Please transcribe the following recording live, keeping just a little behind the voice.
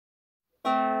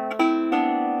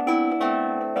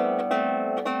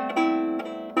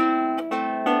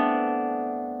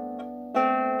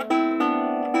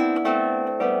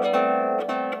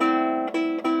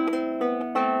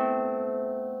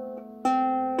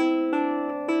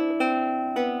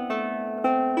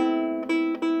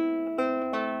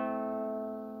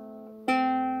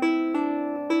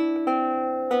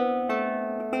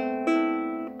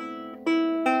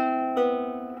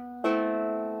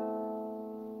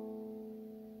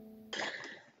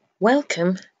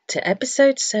Welcome to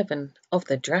episode 7 of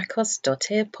the Drakos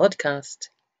Dottir Podcast.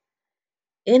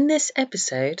 In this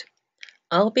episode,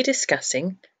 I'll be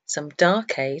discussing some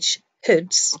Dark Age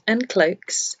hoods and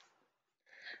cloaks,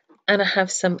 and I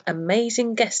have some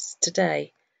amazing guests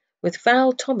today with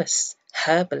Val Thomas,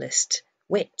 herbalist,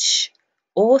 witch,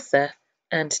 author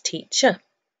and teacher.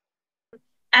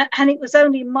 And it was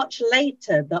only much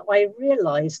later that I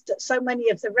realised that so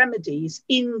many of the remedies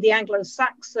in the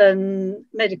Anglo-Saxon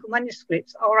medical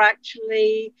manuscripts are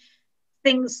actually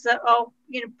things that are,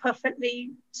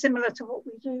 perfectly similar to what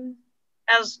we do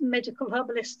as medical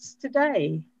herbalists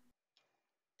today.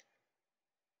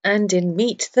 And in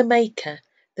Meet the Maker,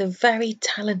 the very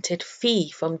talented Fee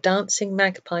from Dancing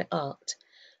Magpie Art,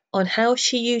 on how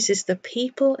she uses the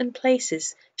people and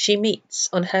places she meets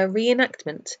on her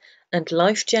reenactment and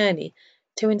life journey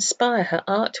to inspire her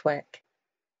artwork,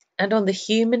 and on the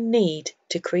human need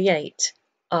to create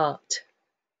art.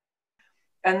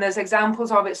 And there's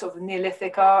examples of it, sort of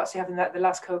Neolithic art. So you have the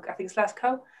Lascaux, I think it's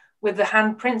Lascaux, with the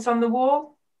handprints on the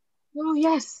wall. Oh,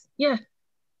 yes, yeah.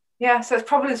 Yeah, so it's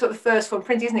probably sort of the first form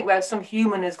print, isn't it, where some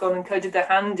human has gone and coded their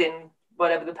hand in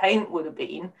whatever the paint would have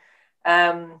been,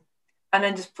 and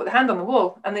then just put the hand on the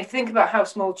wall. And they think about how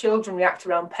small children react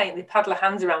around paint. They paddle their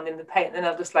hands around in the paint, and then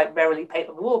they'll just like verily paint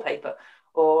on the wallpaper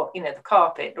or, the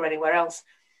carpet or anywhere else.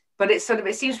 But it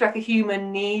seems like a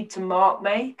human need to mark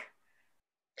make.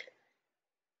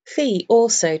 Fee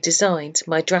also designed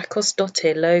my Drakos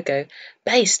Dottir logo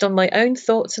based on my own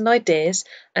thoughts and ideas,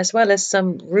 as well as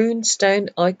some runestone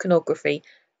iconography.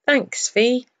 Thanks,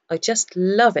 Fee. I just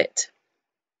love it.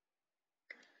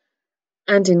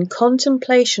 And in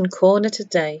Contemplation Corner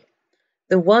today,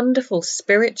 the wonderful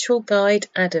spiritual guide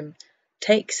Adam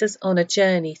takes us on a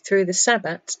journey through the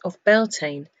Sabbat of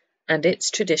Beltane and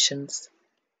its traditions.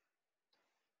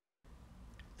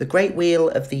 The Great Wheel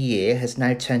of the Year has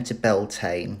now turned to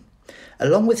Beltane.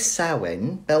 Along with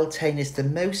Samhain, Beltane is the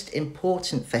most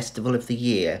important festival of the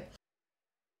year.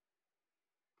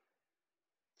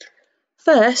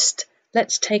 First,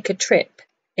 let's take a trip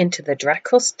into the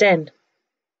Drakos Den.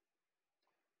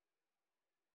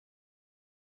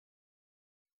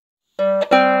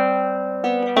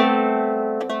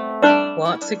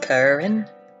 What's occurring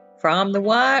from the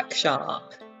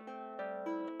workshop?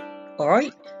 All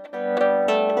right.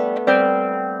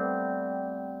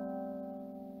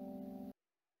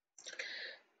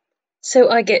 So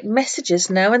I get messages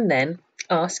now and then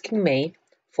asking me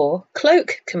for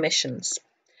cloak commissions.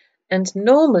 And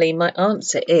normally my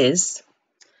answer is,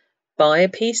 buy a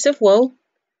piece of wool,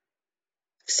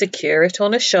 secure it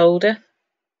on a shoulder,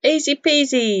 easy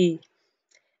peasy.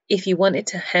 If you wanted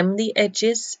to hem the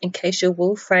edges in case your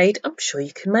wool frayed, I'm sure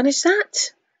you can manage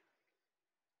that.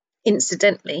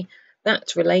 Incidentally,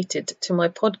 that related to my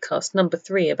podcast number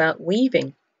 3 about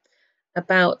weaving,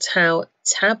 about how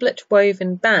tablet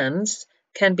woven bands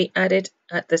can be added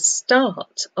at the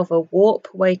start of a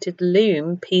warp-weighted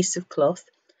loom piece of cloth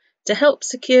to help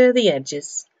secure the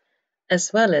edges,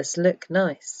 as well as look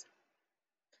nice.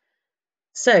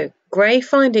 So, Gray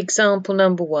find example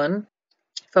number 1.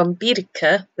 From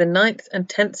Birka, the 9th and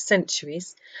 10th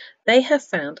centuries, they have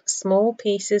found small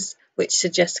pieces which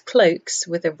suggest cloaks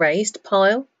with a raised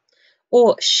pile,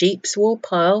 or sheep's wool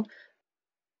pile,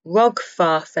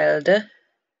 Rogfarfelder,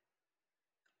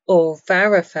 or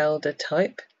Varafelder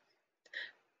type.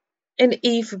 In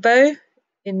Ivebo,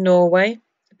 in Norway,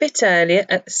 a bit earlier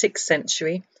at the 6th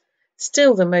century,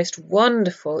 still the most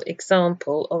wonderful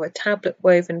example of a tablet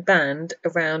woven band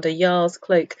around a Jarl's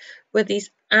cloak with these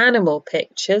animal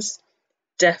pictures.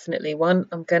 Definitely one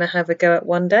I'm going to have a go at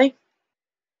one day.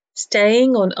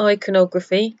 Staying on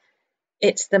iconography,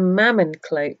 it's the Mammon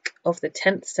cloak of the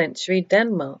 10th century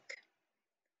Denmark.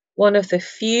 One of the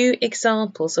few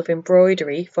examples of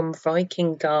embroidery from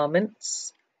Viking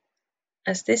garments,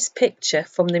 as this picture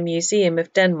from the Museum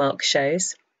of Denmark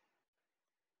shows.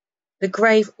 The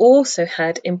grave also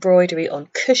had embroidery on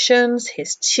cushions,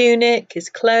 his tunic, his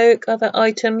cloak, other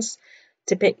items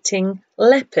depicting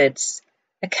leopards,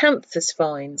 acanthus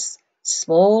vines,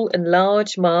 small and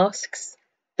large masks,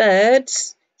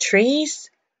 birds, trees,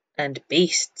 and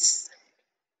beasts.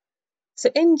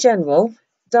 So in general,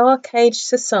 Dark Age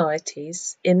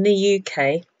societies in the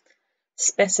UK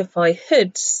specify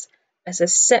hoods as a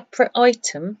separate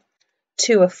item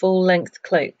to a full-length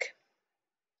cloak.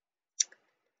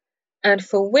 And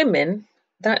for women,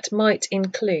 that might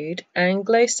include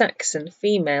Anglo-Saxon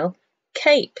female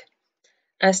cape,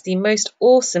 as the most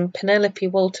awesome Penelope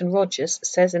Walton Rogers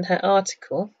says in her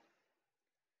article.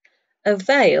 A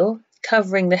veil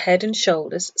covering the head and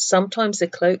shoulders, sometimes a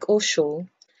cloak or shawl,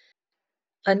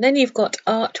 And then you've got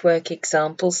artwork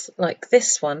examples like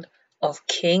this one of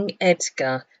King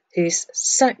Edgar, who's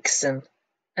Saxon,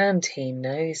 and he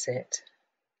knows it.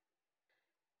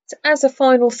 So as a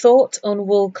final thought on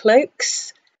wool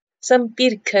cloaks, some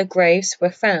Birka graves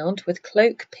were found with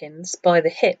cloak pins by the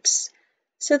hips.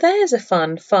 So there's a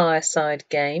fun fireside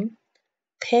game.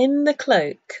 Pin the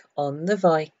cloak on the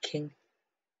Viking.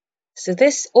 So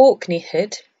this Orkney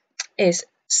hood is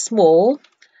small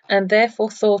and therefore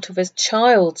thought of as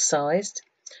child-sized,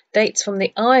 dates from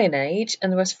the Iron Age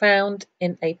and was found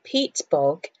in a peat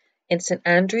bog in St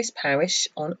Andrew's Parish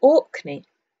on Orkney.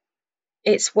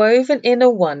 It's woven in a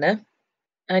wunner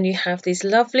and you have these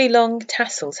lovely long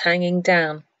tassels hanging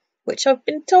down, which I've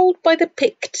been told by the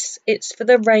Picts it's for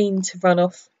the rain to run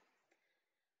off.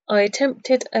 I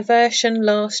attempted a version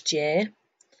last year.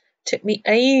 Took me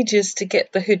ages to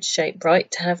get the hood shape right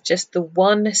to have just the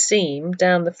one seam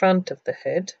down the front of the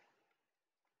hood.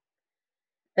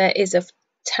 There is a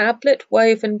tablet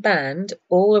woven band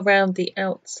all around the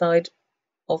outside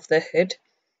of the hood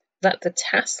that the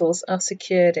tassels are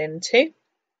secured into.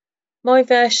 My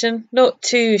version, not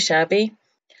too shabby.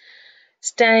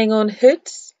 Staying on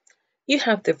hoods, you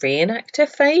have the reenactor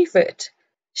favourite,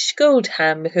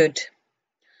 Skuldham hood.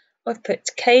 I've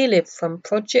put Caleb from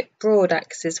Project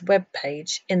Broadaxe's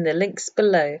webpage in the links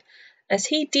below, as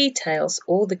he details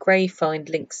all the grave find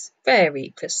links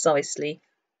very precisely.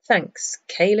 Thanks,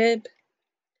 Caleb.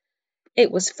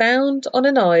 It was found on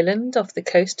an island off the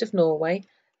coast of Norway,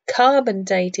 carbon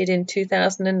dated in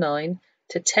 2009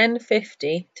 to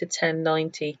 1050 to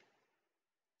 1090.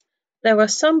 There are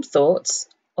some thoughts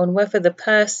on whether the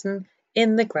person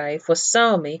in the grave was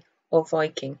Sami or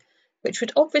Viking, which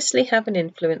would obviously have an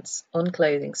influence on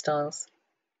clothing styles.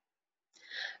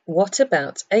 What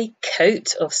about a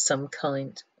coat of some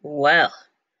kind? Well,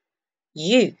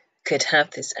 you could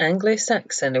have this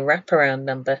Anglo-Saxon wraparound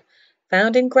number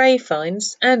found in grave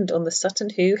finds and on the Sutton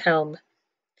Hoo helm,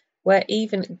 where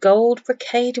even gold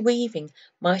brocade weaving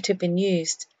might have been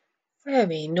used.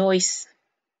 Very nice.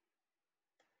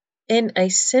 In a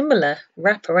similar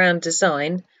wraparound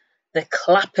design, the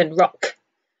Clap and Rock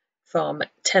from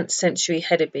 10th century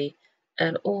Hedeby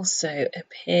and also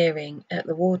appearing at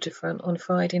the waterfront on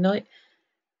Friday night.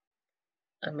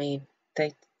 I mean,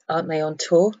 aren't they on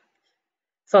tour?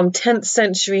 From 10th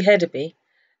century Hedeby,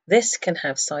 this can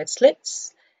have side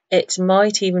slits. It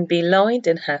might even be lined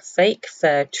and have fake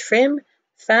fur trim.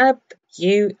 Fabulous.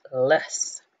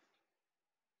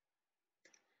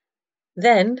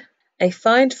 Then, a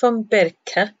find from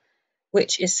Birka,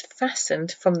 which is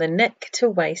fastened from the neck to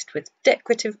waist with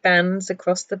decorative bands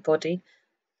across the body.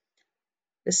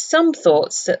 There's some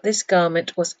thoughts that this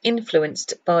garment was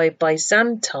influenced by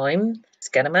Byzantine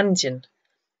Scaramangian,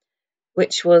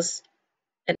 which was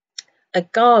a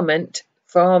garment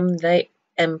from the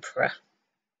emperor.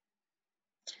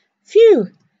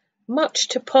 Phew! Much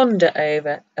to ponder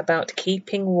over about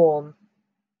keeping warm.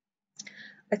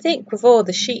 I think with all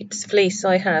the sheep's fleece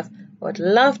I have, I'd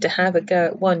love to have a go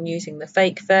at one using the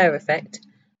fake fur effect.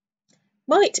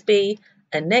 Might be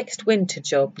a next winter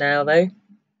job now, though.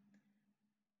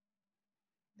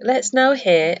 Let's now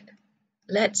hear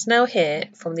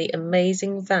from the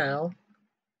amazing Val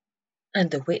and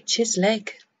the witch's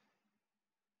leg.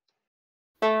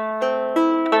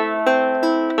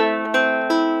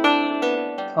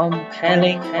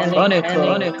 Compelling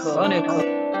Chronicles.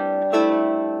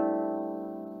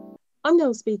 I'm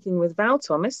now speaking with Val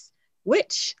Thomas,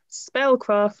 witch,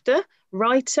 spellcrafter,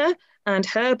 writer and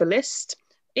herbalist,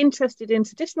 interested in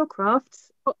traditional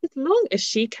crafts for as long as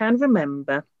she can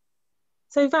remember.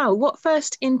 So Val, what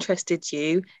first interested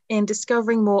you in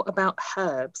discovering more about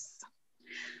herbs?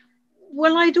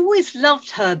 Well, I'd always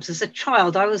loved herbs as a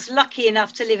child. I was lucky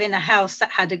enough to live in a house that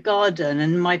had a garden,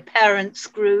 and my parents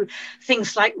grew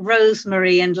things like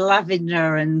rosemary and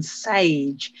lavender and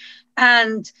sage.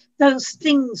 And those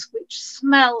things which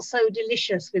smell so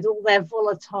delicious with all their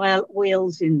volatile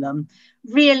oils in them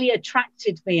really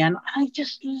attracted me. And I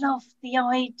just loved the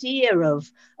idea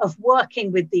of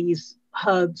working with these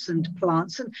herbs and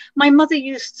plants. And my mother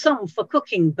used some for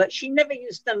cooking, but she never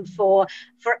used them for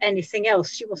anything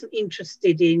else. She wasn't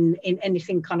interested in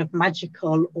anything kind of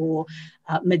magical or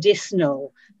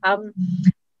medicinal.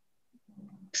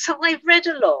 So I read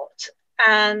a lot.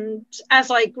 And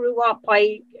as I grew up,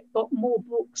 I got more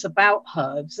books about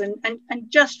herbs and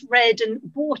just read and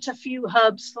bought a few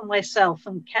herbs for myself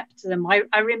and kept them.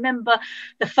 I remember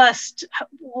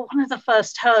one of the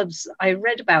first herbs I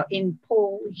read about in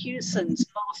Paul Hewson's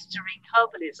Mastering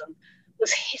Herbalism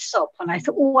was hyssop. And I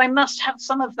thought, I must have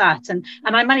some of that. And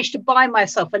I managed to buy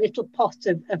myself a little pot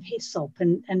of hyssop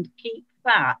and keep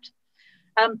that.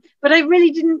 But I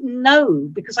really didn't know,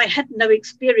 because I had no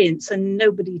experience and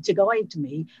nobody to guide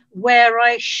me, where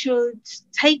I should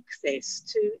take this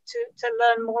to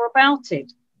learn more about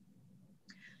it.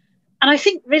 And I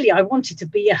think really I wanted to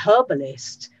be a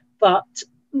herbalist, but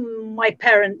my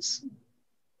parents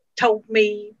told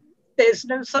me there's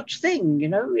no such thing,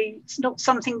 it's not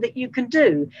something that you can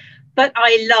do. But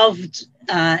I loved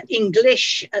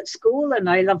English at school, and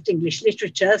I loved English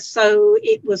literature. So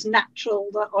it was natural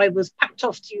that I was packed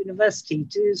off to university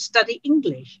to study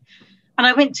English. And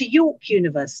I went to York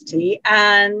University,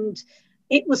 and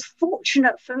it was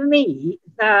fortunate for me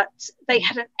that they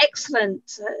had an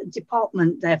excellent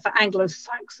department there for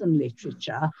Anglo-Saxon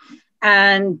literature.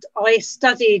 And I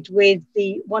studied with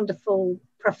the wonderful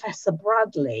Professor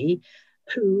Bradley,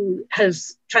 who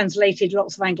has translated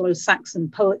lots of Anglo-Saxon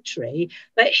poetry,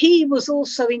 but he was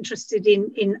also interested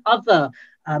in other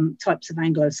types of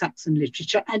Anglo-Saxon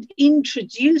literature and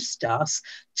introduced us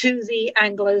to the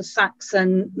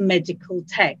Anglo-Saxon medical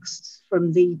texts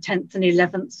from the 10th and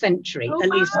 11th century. At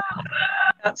least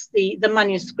that's the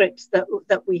manuscripts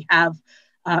that we have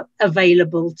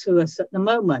available to us at the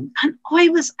moment. And I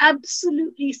was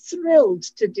absolutely thrilled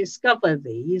to discover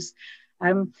these.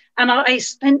 And I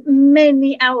spent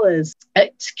many hours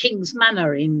at King's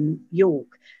Manor in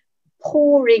York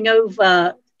poring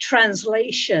over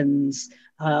translations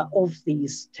of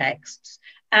these texts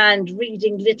and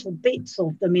reading little bits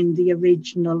of them in the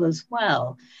original as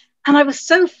well. And I was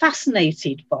so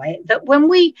fascinated by it that when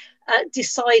we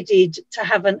decided to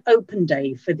have an open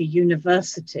day for the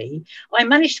university, I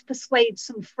managed to persuade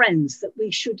some friends that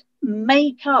we should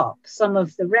make up some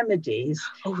of the remedies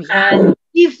and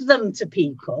give them to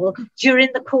people during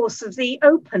the course of the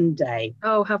open day.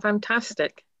 Oh, how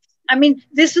fantastic. I mean,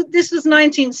 this was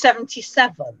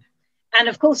 1977. And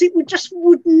of course, it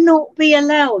would not be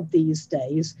allowed these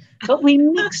days. But we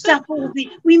mixed up all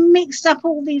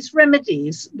these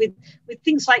remedies with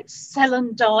things like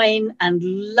celandine and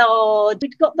lard.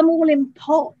 We'd got them all in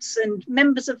pots, and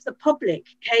members of the public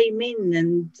came in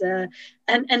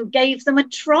and gave them a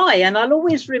try. And I'll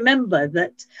always remember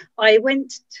that I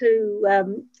went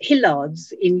to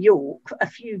Hillard's in York a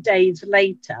few days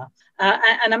later,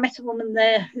 and I met a woman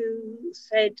there who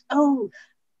said, "Oh,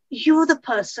 you're the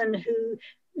person who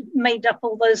made up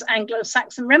all those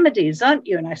Anglo-Saxon remedies, aren't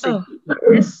you?" And I said,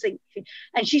 "Yes."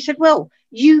 And she said, "Well,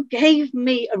 you gave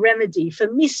me a remedy for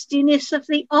mistiness of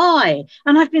the eye,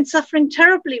 and I've been suffering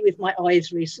terribly with my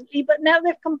eyes recently, but now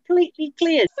they've completely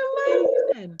cleared."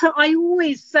 Amazing. So I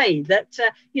always say that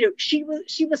she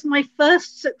was my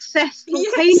first successful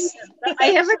patient that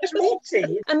I ever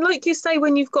treated. And like you say,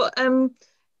 when you've got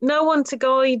no one to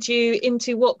guide you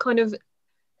into what kind of,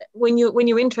 when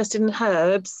you're interested in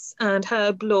herbs and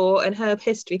herb lore and herb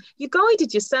history, you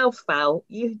guided yourself, Val.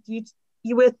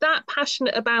 You were that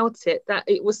passionate about it that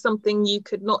it was something you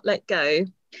could not let go.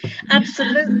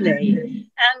 Absolutely.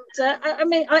 And I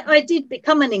mean, I did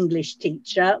become an English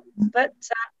teacher, but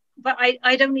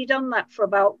I'd only done that for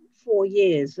about 4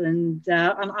 years, and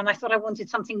I thought I wanted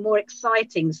something more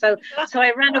exciting. So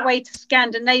I ran away to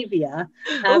Scandinavia.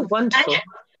 Oh, wonderful.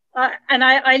 And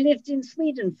I lived in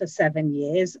Sweden for 7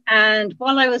 years. And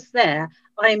while I was there,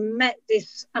 I met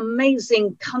this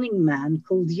amazing cunning man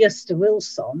called Gösta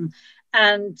Wilson.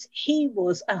 And he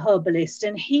was a herbalist,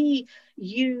 and he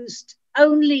used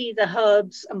only the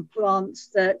herbs and plants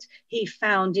that he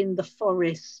found in the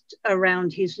forest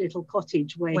around his little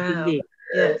cottage where he lived.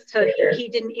 Yes. So he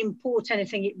didn't import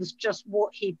anything. It was just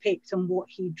what he picked and what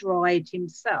he dried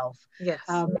himself. Yes.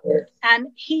 And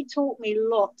he taught me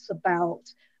lots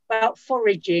about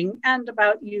foraging and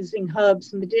about using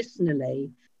herbs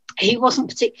medicinally. He wasn't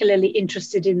particularly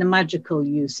interested in the magical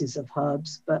uses of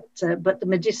herbs, but the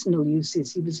medicinal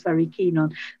uses he was very keen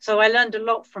on. So I learned a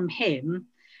lot from him.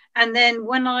 And then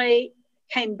when I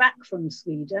came back from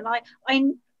Sweden, I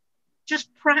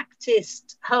just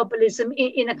practiced herbalism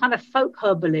in a kind of folk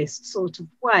herbalist sort of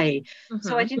way. Mm-hmm.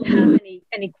 So I didn't have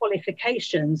any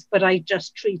qualifications, but I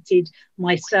just treated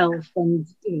myself and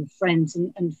friends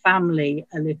and family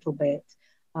a little bit.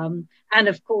 And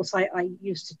of course, I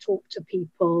used to talk to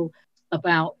people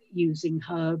about using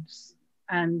herbs.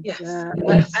 And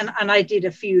and I did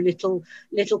a few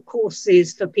little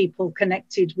courses for people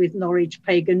connected with Norwich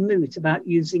Pagan Moot about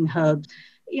using herbs,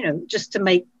 just to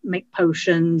make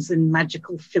potions and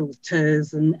magical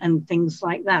filters and things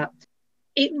like that.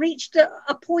 It reached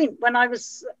a point when I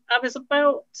was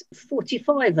about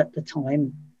 45 at the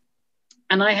time,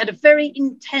 and I had a very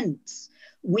intense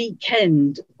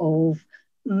weekend of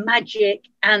magic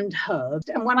and herbs.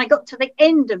 And when I got to the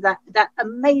end of that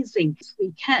amazing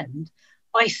weekend,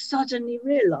 I suddenly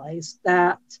realized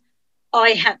that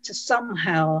I had to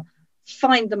somehow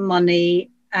find the money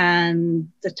and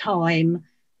the time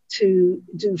to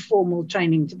do formal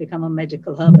training to become a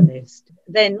medical herbalist.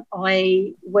 Then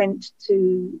I went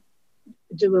to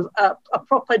do a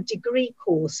proper degree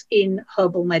course in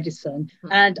herbal medicine,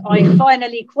 and I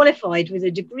finally qualified with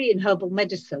a degree in herbal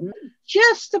medicine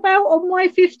just about on my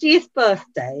 50th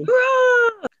birthday.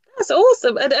 Hurrah! That's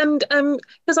awesome. And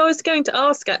because I was going to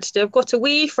ask, actually, I've got a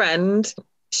wee friend.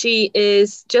 She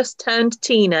is just turned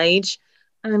teenage,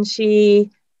 and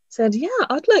she said, yeah,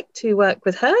 I'd like to work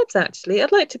with herbs, actually.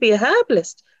 I'd like to be a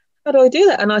herbalist. How do I do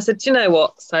that? And I said, do you know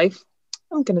what, Soph?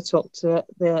 I'm going to talk to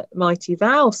the mighty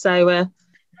Val. So,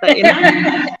 but, you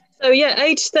know. So, yeah,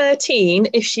 age 13,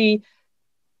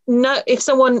 if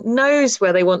someone knows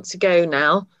where they want to go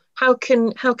now, how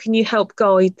can you help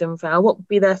guide them, Val? What would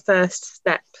be their first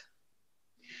step?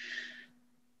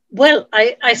 Well,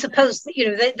 I suppose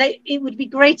that, it would be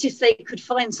great if they could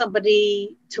find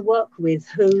somebody to work with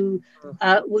who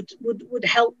would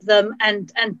help them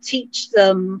and teach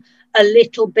them a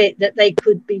little bit that they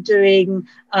could be doing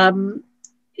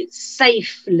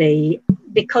safely,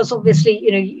 because obviously,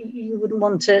 you wouldn't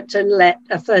want to let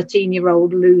a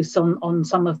 13-year-old loose on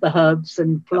some of the herbs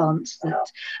and plants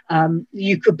that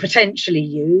you could potentially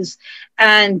use.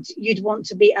 And you'd want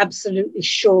to be absolutely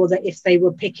sure that if they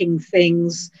were picking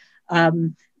things,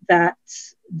 that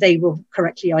they were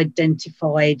correctly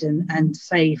identified and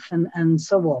safe and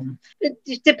so on.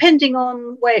 Depending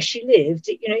on where she lived,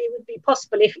 it would be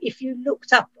possible if you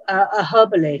looked up a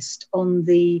herbalist on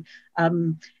the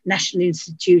National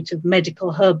Institute of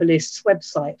Medical Herbalists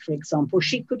website, for example,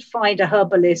 she could find a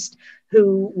herbalist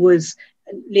who was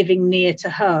living near to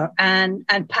her, and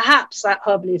perhaps that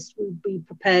herbalist would be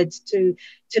prepared to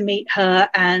meet her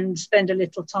and spend a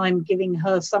little time giving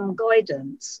her some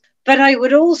guidance. But I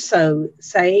would also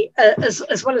say,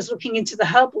 as well as looking into the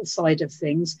herbal side of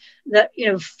things, that,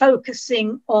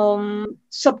 focusing on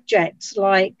subjects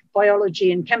like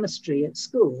biology and chemistry at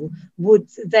school would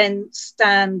then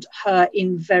stand her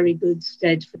in very good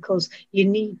stead, because you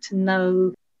need to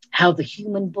know how the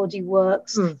human body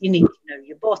works, you need to know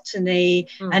your botany,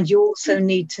 and you also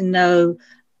need to know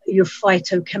your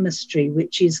phytochemistry,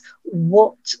 which is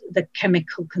what the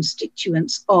chemical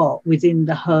constituents are within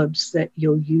the herbs that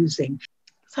you're using.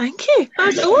 Thank you.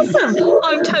 That's awesome.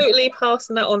 I'm totally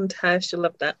passing that on to her. She'll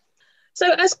love that. So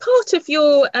as part of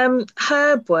your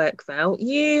herb work, Val,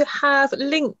 you have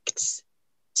linked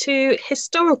to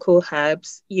historical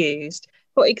herbs used,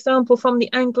 for example, from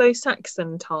the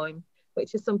Anglo-Saxon time,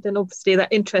 which is something obviously that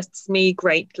interests me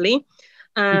greatly.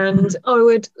 And I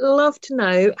would love to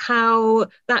know how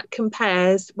that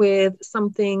compares with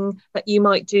something that you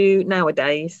might do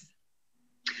nowadays.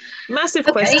 Massive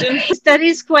question. That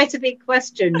is quite a big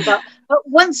question, but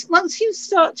once you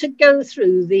start to go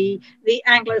through the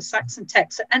Anglo-Saxon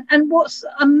texts, and what's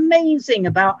amazing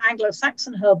about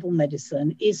Anglo-Saxon herbal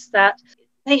medicine is that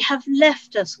they have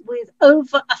left us with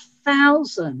over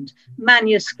 1,000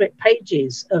 manuscript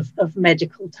pages of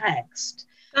medical text.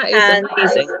 That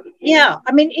is amazing. Yeah,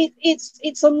 I mean,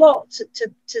 it's a lot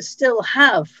to still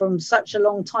have from such a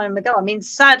long time ago. I mean,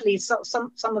 sadly,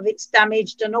 some of it's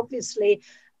damaged, and obviously,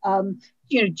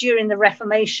 during the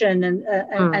Reformation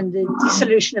and the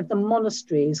dissolution of the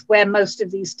monasteries, where most of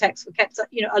these texts were kept,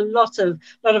 a lot of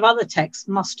other texts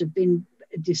must have been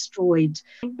destroyed.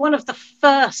 One of the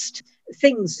first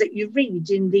things that you read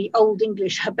in the Old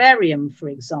English herbarium, for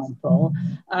example,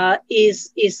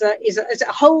 is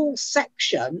a whole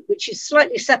section which is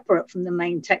slightly separate from the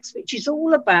main text, which is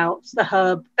all about the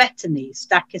herb betony,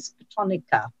 Stachys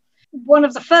botanica. One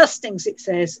of the first things it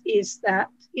says is that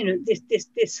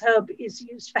this herb is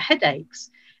used for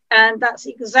headaches, and that's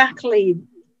exactly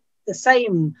the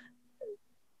same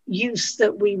use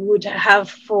that we would have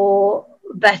for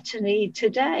betony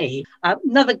today.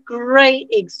 Another great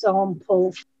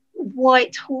example,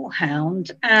 white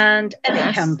horehound and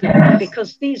elecampane,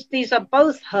 because these are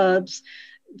both herbs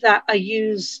that are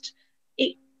used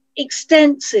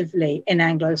extensively in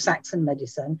Anglo-Saxon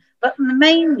medicine, but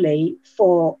mainly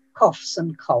for coughs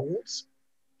and colds.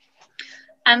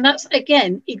 And that's,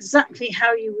 again, exactly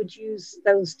how you would use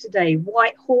those today.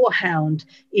 White horehound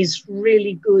is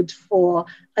really good for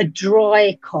a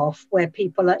dry cough where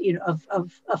people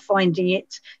are finding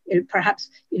it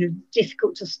perhaps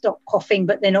difficult to stop coughing,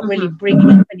 but they're not really bringing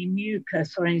up any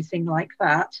mucus or anything like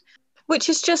that. Which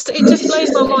is it just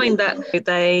blows my mind that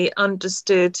they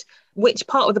understood which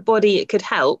part of the body it could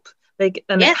help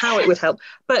and how it would help,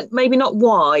 but maybe not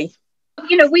why.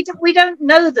 We don't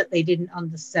know that they didn't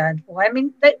understand why. I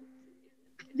mean,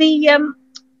 the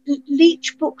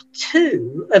Leech Book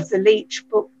 2 of the Leech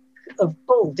Book of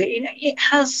bald. It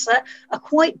has a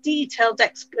quite detailed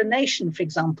explanation, for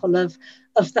example, of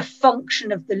the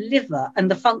function of the liver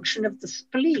and the function of the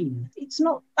spleen. It's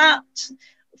not that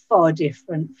far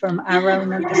different from our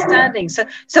own understanding. So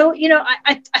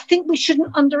I think we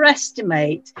shouldn't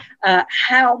underestimate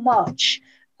how much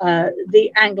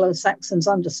the Anglo-Saxons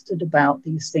understood about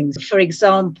these things. For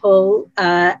example,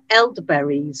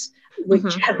 elderberries,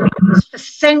 which have been used for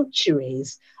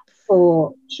centuries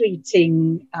for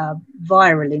treating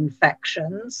viral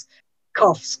infections,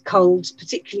 coughs, colds,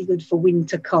 particularly good for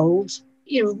winter colds.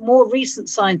 More recent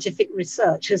scientific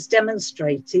research has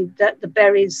demonstrated that the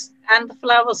berries and the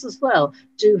flowers as well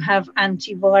do have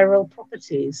antiviral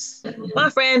properties. My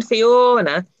friend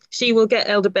Fiona, she will get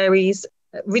elderberries,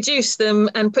 reduce them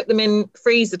and put them in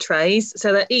freezer trays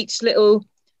so that each little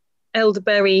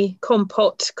elderberry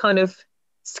compote kind of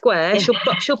square,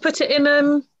 she'll put it in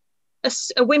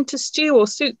a winter stew or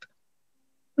soup.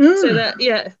 So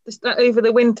that over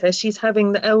the winter she's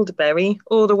having the elderberry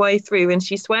all the way through, and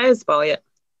she swears by it.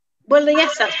 Well,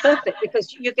 yes, that's perfect,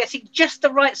 because you're getting just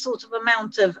the right sort of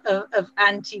amount of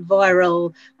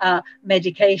antiviral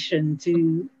medication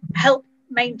to help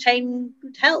maintain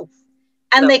good health.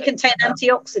 And they contain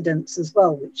antioxidants as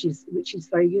well, which is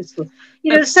very useful.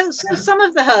 So some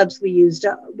of the herbs we use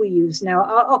now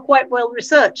are quite well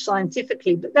researched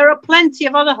scientifically, but there are plenty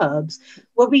of other herbs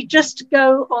where we just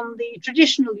go on the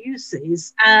traditional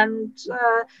uses, and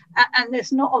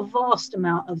there's not a vast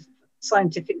amount of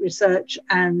scientific research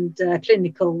and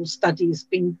clinical studies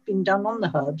being done on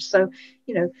the herbs. So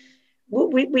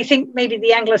we think maybe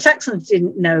the Anglo-Saxons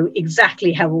didn't know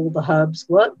exactly how all the herbs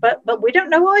work, but we don't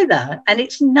know either. And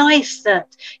it's nice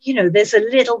that, there's a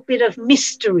little bit of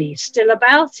mystery still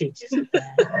about it, isn't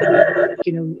there?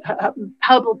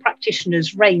 Herbal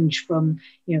practitioners range from,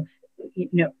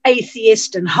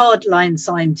 atheist and hardline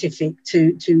scientific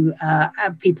to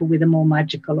people with a more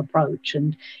magical approach,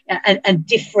 and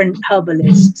different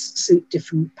herbalists suit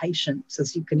different patients,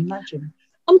 as you can imagine.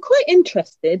 I'm quite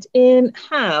interested in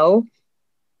how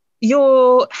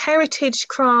your heritage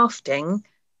crafting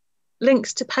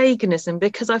links to paganism,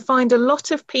 because I find a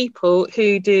lot of people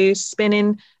who do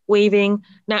spinning, weaving,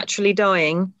 naturally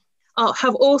dyeing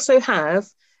have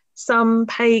some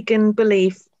pagan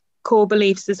core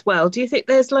beliefs as well. Do you think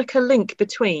there's like a link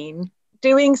between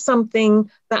doing something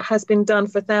that has been done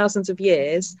for thousands of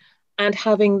years and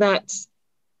having that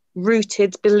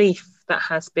rooted belief that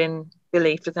has been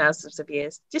believed for thousands of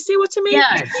years? Do you see what I mean?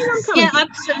 Yeah,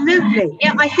 absolutely.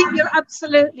 Yeah, I think you're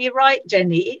absolutely right,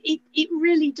 Jenny. It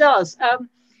really does.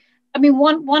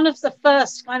 One of the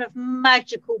first kind of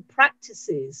magical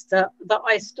practices that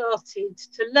I started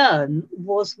to learn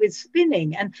was with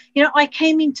spinning. And, I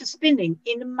came into spinning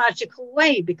in a magical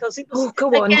way, because it was,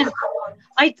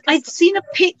 I'd seen a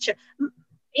picture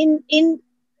in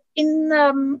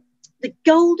the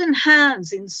Golden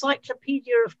Hands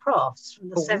Encyclopedia of Crafts from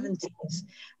the 70s,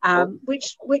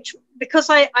 which because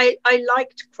I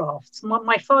liked crafts,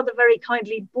 my father very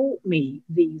kindly bought me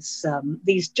these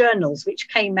journals, which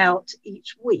came out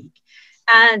each week.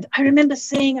 And I remember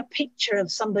seeing a picture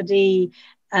of somebody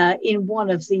in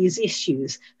one of these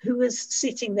issues who was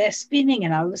sitting there spinning,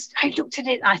 and I looked at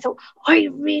it and I thought, I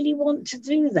really want to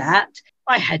do that.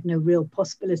 I had no real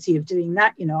possibility of doing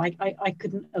that. I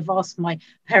couldn't have asked my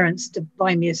parents to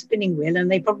buy me a spinning wheel, and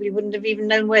they probably wouldn't have even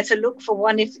known where to look for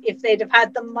one if they'd have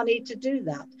had the money to do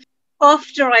that.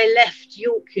 After I left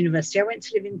York University, I went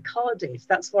to live in Cardiff.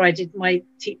 That's where I did my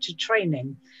teacher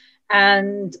training.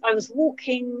 And I was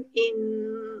walking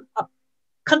in a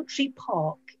country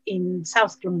park in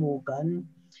South Glamorgan,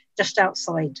 just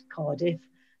outside Cardiff.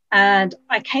 And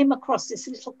I came across this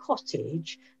little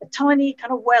cottage, a tiny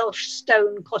kind of Welsh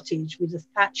stone cottage with a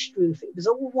thatched roof. It was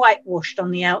all whitewashed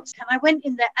on the outside. And I went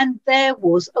in there, and there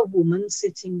was a woman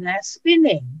sitting there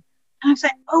spinning. And I was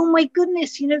like, oh my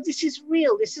goodness, this is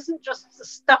real. This isn't just the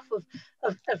stuff of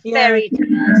fairy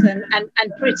tales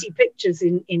and pretty pictures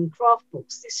in craft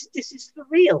books. This is for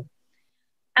real.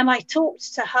 And I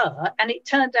talked to her, and it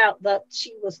turned out that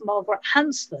she was Margaret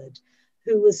Hansford,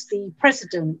 who was the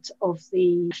president of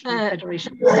the National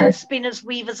Federation of Spinners,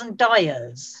 Weavers and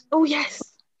Dyers. Oh, yes.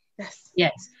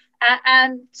 Yes.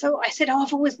 And so I said,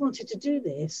 I've always wanted to do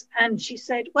this. And she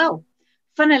said, well,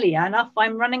 funnily enough,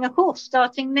 I'm running a course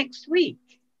starting next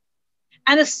week.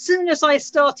 And as soon as I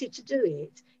started to do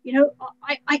it,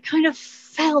 I kind of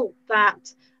felt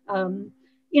that,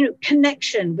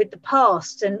 connection with the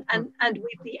past and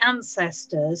with the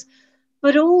ancestors,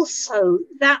 but also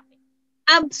that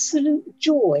absolute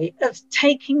joy of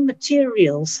taking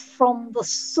materials from the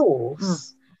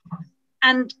source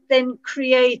and then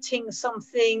creating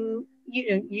something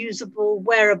usable,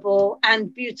 wearable,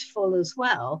 and beautiful as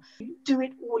well. You do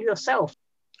it all yourself.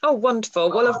 Oh,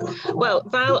 wonderful. Well,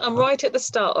 Val, I'm right at the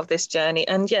start of this journey.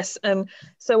 And yes,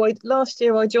 so last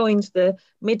year I joined the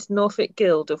Mid-Norfolk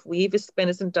Guild of Weavers,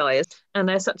 Spinners and Dyers. And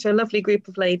they're such a lovely group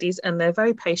of ladies and they're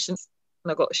very patient.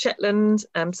 And I've got Shetland,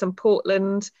 some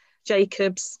Portland,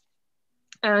 Jacobs.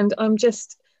 And I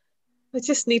just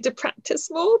need to practice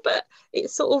more, but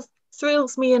it sort of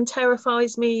thrills me and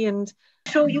terrifies me. And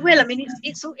sure you will. I mean,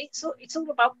 it's all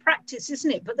about practice,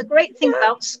 isn't it? But the great thing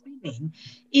about spinning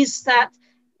is that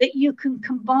you can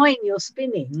combine your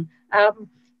spinning,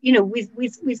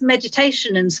 with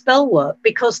meditation and spell work,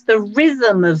 because the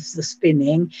rhythm of the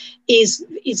spinning is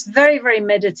very, very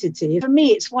meditative. For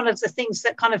me, it's one of the things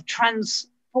that kind of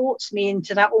transports me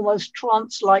into that almost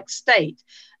trance-like state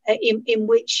in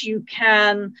which you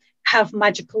can have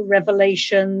magical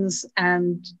revelations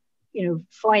and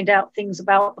find out things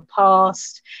about the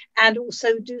past and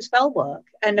also do spell work.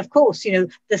 And of course,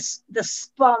 the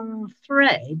spun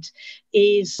thread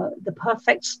is the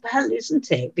perfect spell,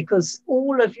 isn't it? Because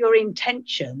all of your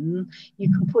intention you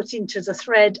can put into the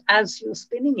thread as you're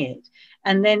spinning it.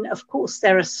 And then, of course,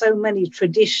 there are so many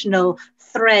traditional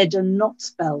thread and knot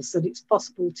spells that it's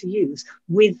possible to use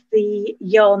with the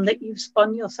yarn that you've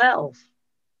spun yourself.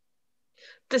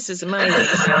 This is amazing.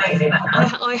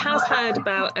 I have heard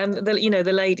about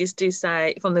the ladies do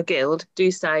say from the guild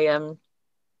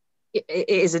it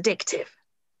is addictive.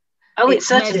 Oh, it's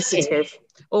meditative.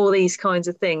 All these kinds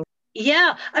of things.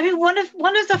 Yeah, I mean, one of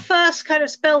the first kind of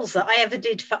spells that I ever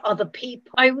did for other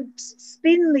people, I would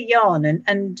spin the yarn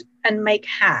and make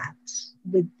hats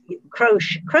with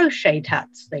crocheted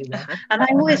hats they were. And I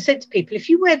always said to people, if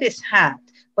you wear this hat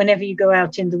whenever you go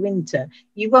out in the winter,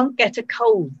 you won't get a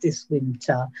cold this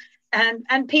winter.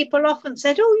 And people often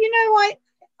said, oh,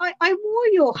 I wore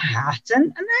your hat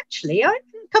and actually, I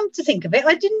come to think of it,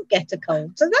 I didn't get a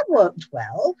cold. So that worked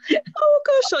well. Oh,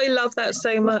 gosh, I love that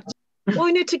so much. Well,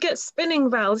 I need to get spinning,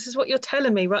 Val. This is what you're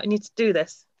telling me, right? I need to do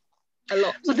this a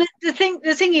lot. Well, the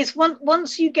thing is,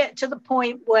 once you get to the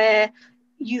point where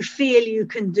you feel you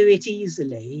can do it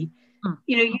easily,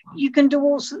 you can do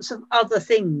all sorts of other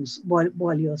things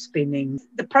while you're spinning.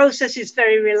 The process is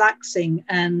very relaxing,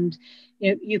 and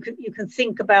you can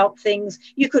think about things.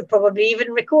 You could probably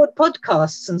even record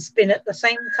podcasts and spin at the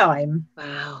same time.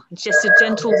 Wow, it's just a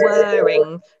gentle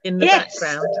whirring in the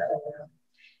background.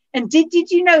 And did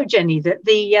you know, Jenny, that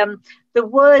the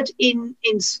word in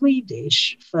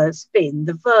Swedish for spin,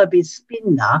 the verb is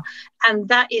spinna, and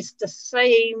that is the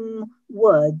same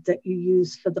word that you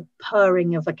use for the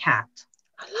purring of a cat.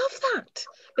 I love that,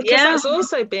 because that's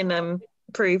also been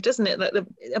proved, isn't it, that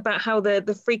about how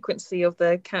the frequency of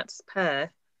the cat's purr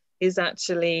is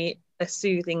actually a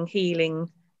soothing, healing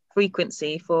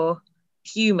frequency for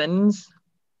humans.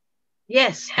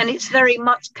 Yes, and it's very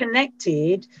much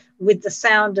connected with the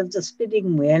sound of the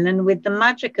spinning wheel and with the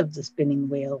magic of the spinning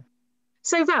wheel.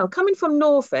 So Val, coming from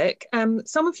Norfolk,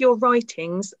 some of your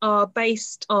writings are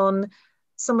based on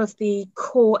some of the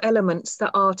core elements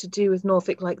that are to do with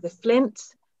Norfolk, like the flint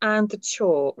and the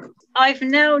chalk. I've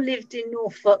now lived in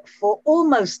Norfolk for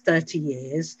almost 30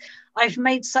 years. I've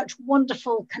made such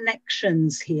wonderful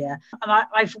connections here, and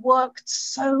I've worked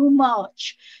so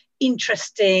much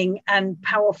interesting and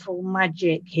powerful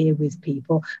magic here with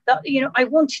people that I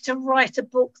wanted to write a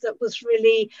book that was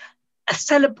really a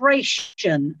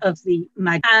celebration of the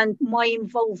magic and my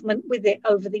involvement with it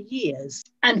over the years.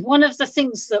 And one of the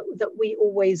things that we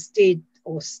always did,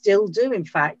 or still do in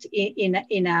fact,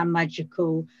 in our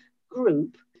magical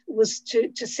group, was to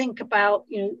think about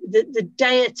the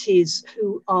deities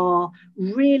who are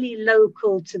really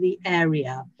local to the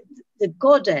area. The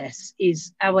goddess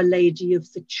is Our Lady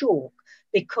of the Chalk,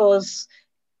 because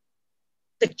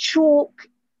the chalk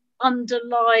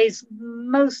underlies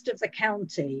most of the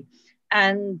county,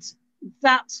 and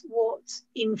that's what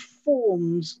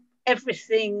informs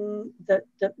everything that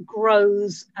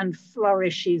grows and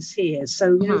flourishes here.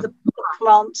 So the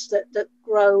plants that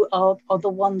grow are the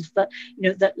ones that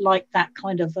that like that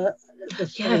kind of the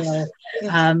soil.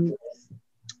 Yes.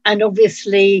 And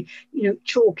obviously,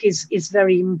 chalk is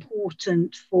very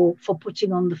important for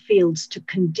putting on the fields to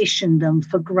condition them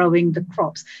for growing the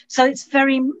crops. So it's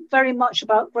very, very much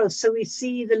about growth. So we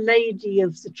see the Lady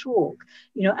of the Chalk,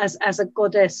 as a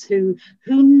goddess who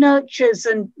nurtures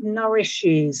and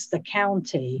nourishes the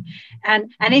county.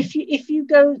 And if you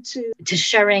go to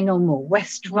Sheringham or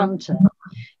West Runton,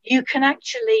 you can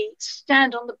actually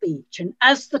stand on the beach, and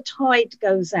as the tide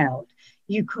goes out,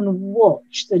 you can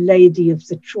watch the Lady of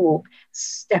the Chalk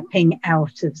stepping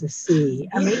out of the sea.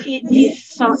 I mean, it is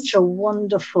such a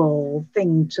wonderful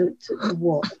thing to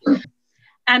watch.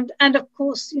 And of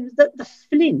course, the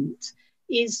flint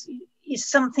is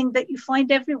something that you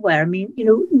find everywhere. I mean,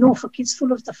 Norfolk is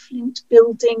full of the flint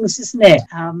buildings, isn't it?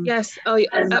 Yes, I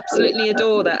absolutely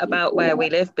adore that about where we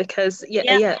live, because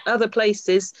other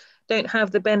places don't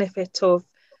have the benefit of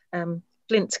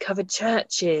flint covered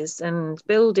churches and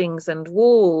buildings and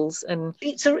walls, and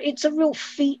it's a real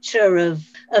feature of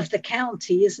the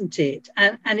county, isn't it?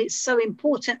 And it's so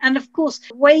important. And of course,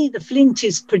 the way the flint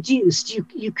is produced,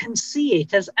 you can see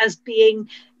it as being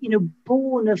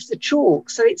born of the chalk.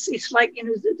 So it's like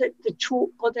the chalk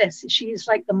goddess. She is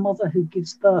like the mother who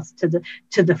gives birth to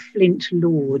the flint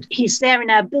lord. He's there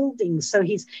in our buildings, so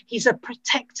he's a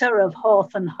protector of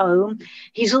hearth and home.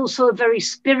 He's also a very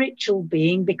spiritual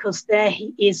being, because there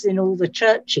he is in all the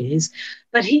churches.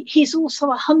 But he's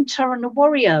also a hunter and a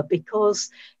warrior,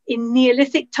 because in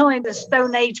Neolithic time, the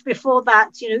Stone Age before that,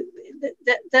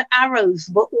 the arrows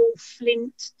were all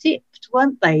flint tipped,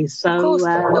 weren't they? So, of course,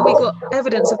 and we got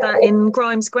evidence of that in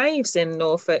Grimes Graves in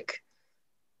Norfolk.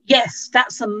 Yes,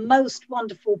 that's a most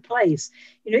wonderful place.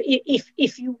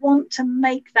 If you want to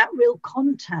make that real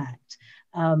contact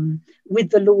with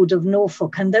the Lord of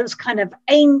Norfolk and those kind of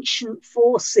ancient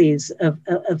forces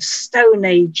of Stone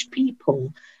Age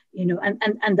people,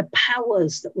 and the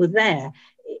powers that were there,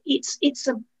 it's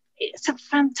a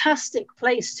fantastic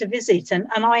place to visit. And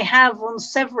I have on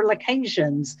several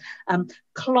occasions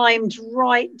climbed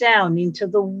right down into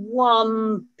the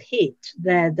one pit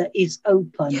there that is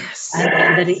open, yes,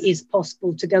 and that it is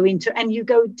possible to go into. And you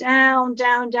go down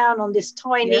on this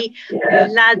tiny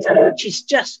ladder, which is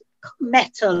just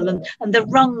metal, and the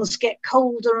rungs get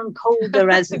colder and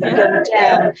colder as you go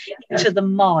down into the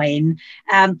mine,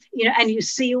 and you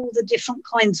see all the different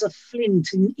kinds of flint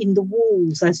in the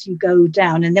walls as you go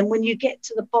down. And then when you get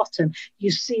to the bottom,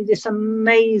 you see this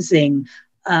amazing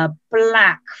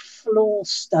black floor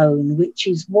stone, which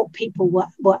is what people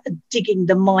were digging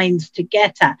the mines to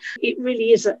get at. It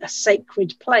really is a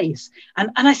sacred place. And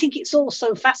I think it's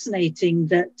also fascinating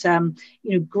that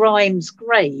Grimes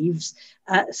Graves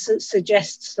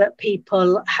suggests that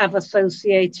people have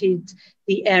associated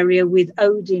the area with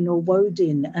Odin or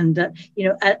Woden, and that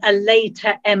a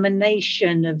later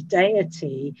emanation of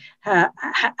deity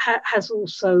has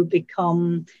also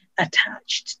become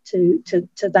attached to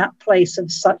that place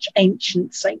of such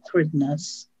ancient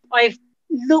sacredness. I've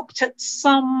looked at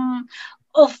some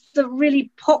of the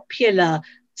really popular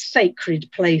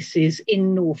sacred places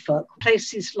in Norfolk,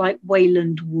 places like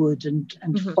Wayland Wood and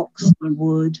Foxley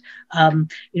Wood,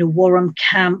 Warham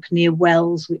Camp near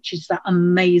Wells, which is that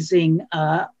amazing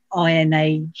Iron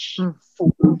Age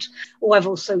fort. I've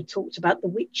also talked about the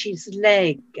Witch's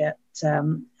Leg at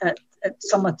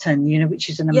Somerton, which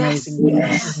is an amazing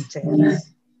place, isn't it?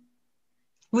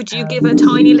 Would you give a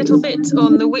tiny little bit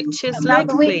on the Witch's Leg,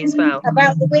 please, Val?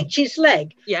 About the Witch's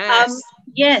Leg? Yes.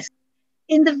 Yes.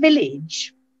 In the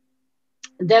village,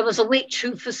 there was a witch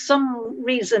who, for some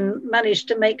reason, managed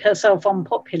to make herself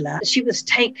unpopular. She was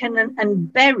taken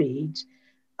and buried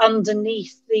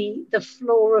underneath the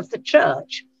floor of the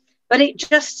church. But it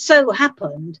just so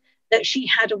happened that she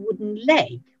had a wooden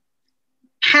leg.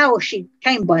 How she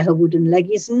came by her wooden leg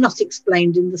is not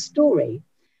explained in the story.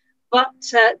 But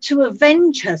to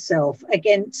avenge herself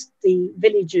against the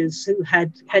villagers who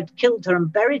had killed her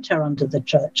and buried her under the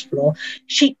church floor,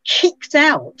 she kicked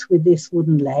out with this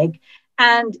wooden leg,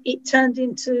 and it turned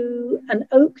into an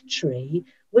oak tree,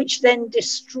 which then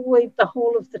destroyed the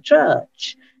whole of the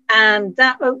church. And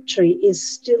that oak tree is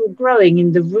still growing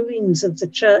in the ruins of the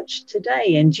church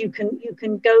today, and you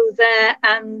can go there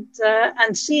and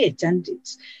see it. And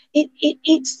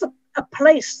it's a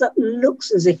place that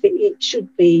looks as if it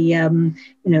should be, in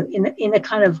a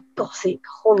kind of gothic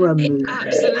horror movie. It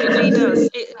absolutely does.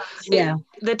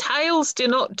 The tales do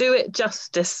not do it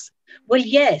justice. Well,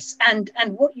 yes, and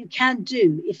what you can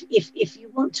do, if you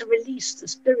want to release the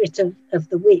spirit of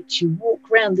the witch, you walk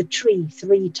round the tree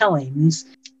 3 times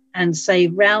and say,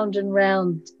 round and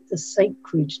round the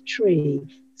sacred tree,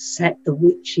 set the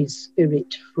witch's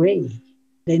spirit free.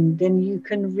 Then you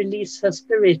can release her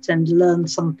spirit and learn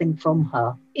something from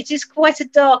her. It is quite a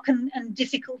dark and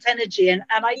difficult energy, and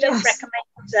I don't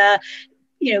recommend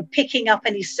picking up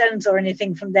any stones or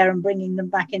anything from there and bringing them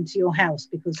back into your house,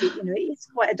 because it's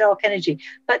quite a dark energy.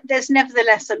 But there's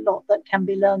nevertheless a lot that can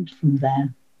be learned from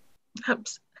there.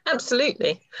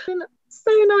 Absolutely.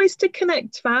 So nice to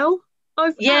connect, Val.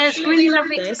 It's really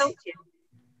lovely to talk to you.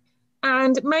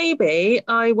 And maybe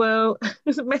I will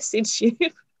message you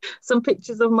some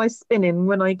pictures of my spinning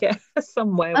when I get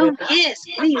somewhere. Oh, yes,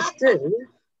 please do.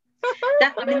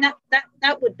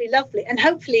 That would be lovely. And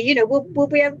hopefully, we'll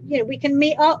be able, we can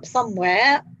meet up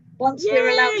somewhere once we're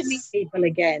allowed to meet people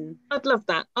again. I'd love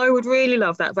that. I would really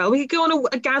love that, Val. We could go on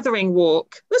a gathering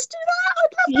walk. Let's do that.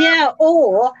 I'd love that. Yeah,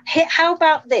 or how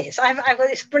about this? I've got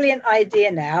this brilliant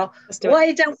idea now.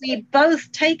 Why don't we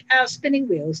both take our spinning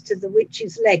wheels to the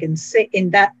witch's leg and sit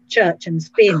in that church and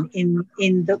spin in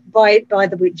the by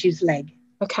the witch's leg?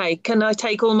 Okay, can I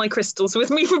take all my crystals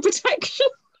with me for protection?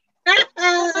 Can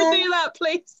I do that,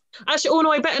 please? Actually, oh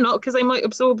no, I better not, because they might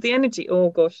absorb the energy. Oh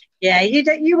gosh. Yeah,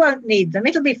 you won't need them.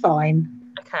 It'll be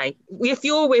fine. Okay, if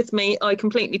you're with me, I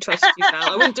completely trust you,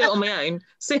 Val. I wouldn't do it on my own.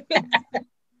 So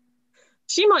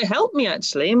she might help me,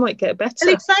 actually. I might get better.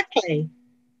 Well, exactly.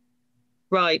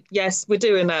 Right. Yes, we're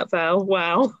doing that, Val.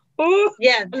 Wow. Oh,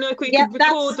 yeah. And look, we could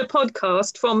record the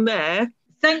podcast from there.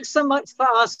 Thanks so much for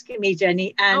asking me,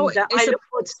 Jenny. And I look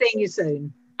forward to seeing you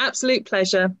soon. Absolute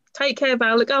pleasure. Take care,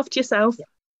 Val. Look after yourself. Yeah.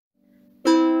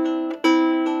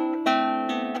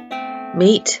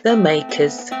 Meet the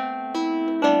makers.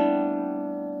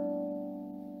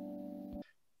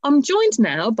 I'm joined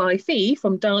now by Fee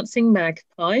from Dancing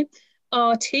Magpie,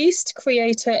 artiste,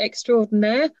 creator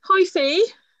extraordinaire. Hi, Fee.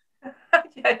 Hi,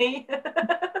 Jenny.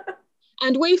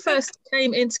 And we first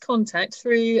came into contact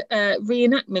through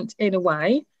reenactment in a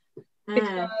way,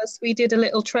 because we did a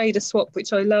little trader swap,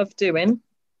 which I love doing.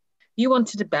 You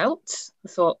wanted a belt. I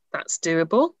thought, that's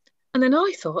doable. And then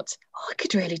I thought, I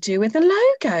could really do with a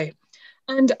logo.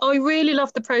 And I really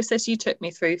loved the process you took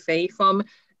me through, Fee, from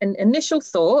an initial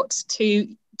thought to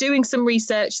doing some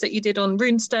research that you did on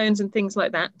runestones and things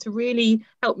like that to really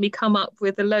help me come up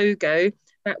with a logo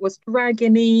that was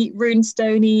dragony,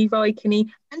 runestoney, Viking-y,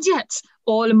 and yet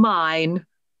all mine,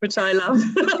 which I love.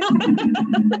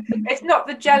 It's not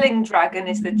the gelling dragon,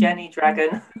 it's the Jenny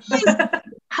dragon.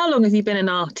 How long have you been an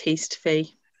artiste,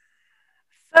 Fee?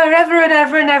 Forever and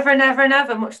ever and ever and ever and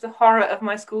ever, much to the horror of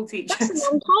my school teachers. That's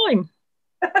a long time.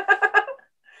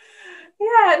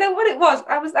 Yeah, no, what it was,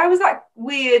 I was that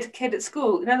weird kid at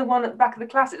school, you know, the one at the back of the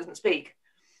class that doesn't speak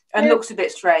and looks a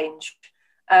bit strange,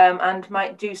 and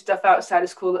might do stuff outside of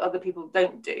school that other people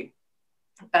don't do.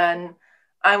 And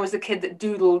I was the kid that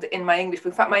doodled in my English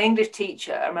book. In fact, my English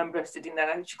teacher, I remember sitting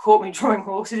there, and she caught me drawing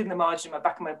horses in the margin of my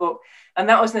back of my book. And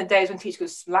that was in the days when teachers could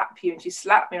slap you, and she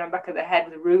slapped me on the back of the head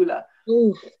with a ruler.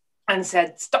 Ooh. And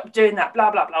said, stop doing that,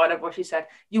 blah, blah, blah, whatever she said.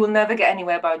 You will never get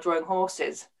anywhere by drawing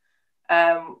horses.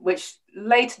 Which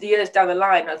later, the years down the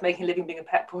line, I was making a living being a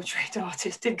pet portrait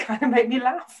artist, did kind of make me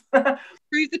laugh.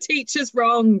 Prove the teacher's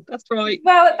wrong. That's right.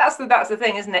 Well, that's the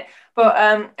thing, isn't it? But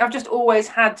I've just always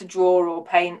had to draw or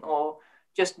paint or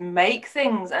just make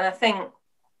things, and I think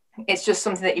it's just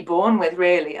something that you're born with,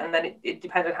 really, and then it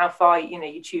depends on how far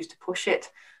you choose to push it.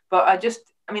 But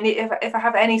if I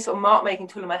have any sort of mark making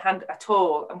tool in my hand at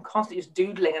all, I'm constantly just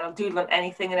doodling, and I'll doodle on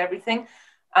anything and everything.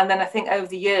 And then I think over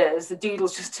the years the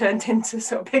doodles just turned into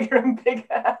sort of bigger and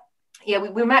bigger. Yeah,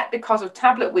 we met because of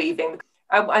tablet weaving.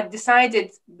 I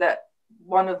decided that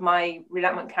one of my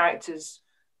reenactment characters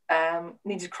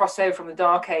needed to cross over from the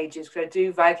Dark Ages, because I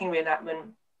do Viking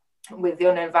reenactment with the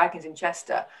Unknown Vikings in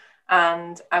Chester,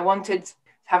 and I wanted to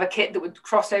have a kit that would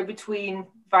cross over between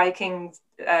Vikings,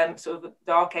 sort of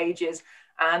Dark Ages,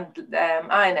 and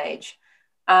Iron Age.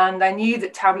 And I knew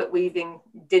that tablet weaving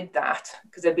did that,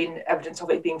 because there'd been evidence of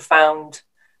it being found.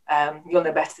 You'll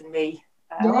know better than me.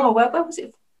 Where was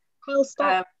it?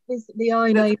 Hallstatt is the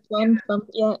Iron Age one from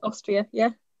Austria. Yeah,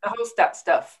 the Hallstatt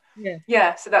stuff.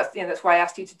 Yeah. So that's why I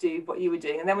asked you to do what you were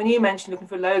doing. And then when you mentioned looking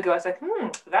for a logo, I was like,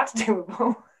 that's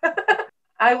doable.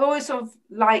 I've always sort of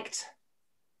liked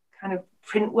kind of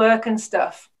print work and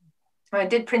stuff. I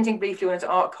did printing briefly when I was at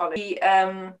art college.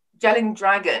 The gelling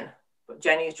dragon, but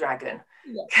Jenny's dragon,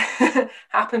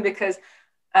 happened because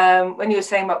when you were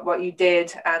saying about what you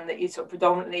did, and that you sort of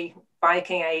predominantly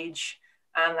Viking age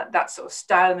and that sort of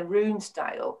style and the rune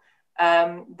style,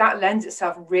 that lends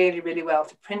itself really, really well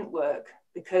to print work,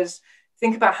 because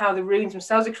think about how the runes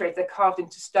themselves are created. They're carved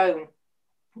into stone,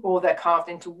 or they're carved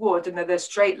into wood, and they're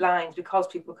straight lines because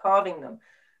people are carving them.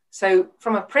 So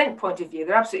from a print point of view,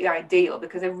 they're absolutely ideal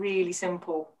because they're really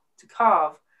simple to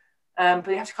carve, but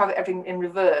you have to carve everything in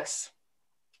reverse.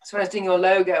 So when I was doing your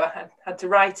logo, I had to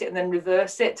write it and then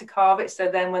reverse it to carve it. So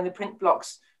then when the print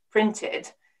block's printed,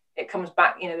 it comes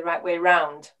back, the right way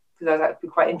around, because that would be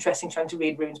quite interesting trying to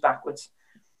read runes backwards.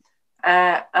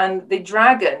 And the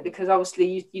dragon, because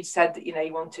obviously you'd said that, you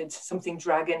wanted something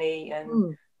dragony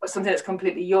and something that's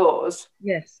completely yours.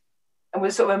 Yes. And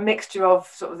was sort of a mixture of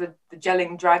sort of the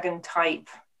gelling dragon type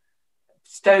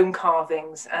stone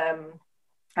carvings.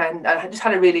 And I just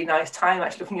had a really nice time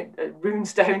actually looking at rune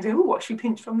stones. What should we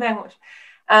pinch from them?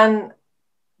 And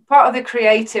part of the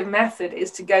creative method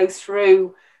is to go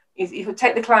through, you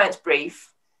take the client's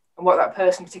brief, and what that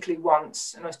person particularly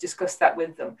wants, and let's discuss that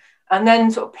with them, and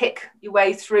then sort of pick your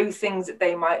way through things that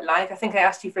they might like. I think I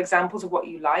asked you for examples of what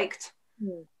you liked,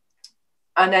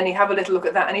 and then you have a little look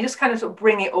at that, and you just kind of sort of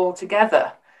bring it all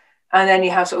together, and then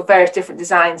you have sort of various different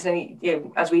designs, and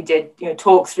as we did,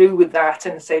 talk through with that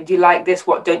and say, do you like this?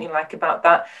 What don't you like about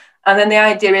that? And then the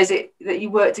idea is that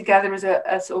you work together as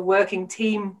a sort of working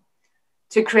team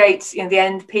to create the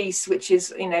end piece, which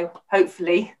is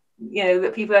hopefully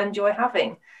that people enjoy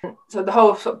having. So the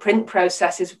whole sort of print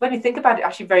process is, when you think about it,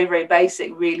 actually very, very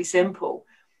basic, really simple.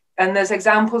 And there's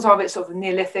examples of it sort of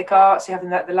Neolithic art. So you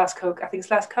have the Lascaux, I think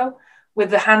it's Lascaux,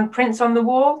 with the handprints on the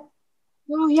wall.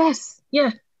 Oh yes,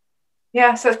 yeah.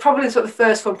 Yeah, so it's probably sort of the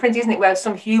first form print, isn't it, where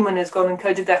some human has gone and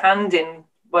coded their hand in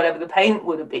whatever the paint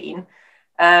would have been,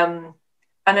 and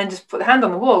then just put the hand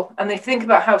on the wall. And they think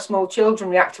about how small children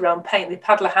react around paint. They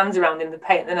paddle their hands around in the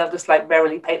paint, and then they'll just like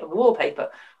merrily paint on the wallpaper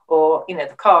or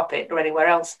the carpet or anywhere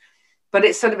else. But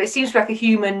it's sort of, it seems like a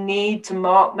human need to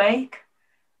mark make.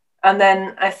 And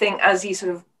then I think as you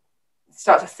sort of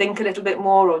start to think a little bit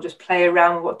more, or just play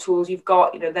around with what tools you've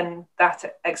got, then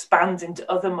that expands into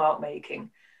other mark making.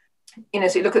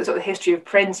 So you look at sort of the history of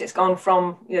prints, it's gone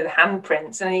from the hand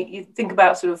prints, and you think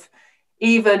about sort of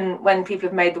even when people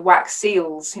have made the wax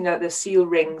seals, the seal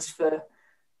rings for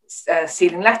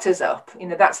sealing letters up,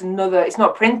 that's another, it's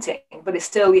not printing, but it's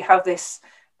still, you have this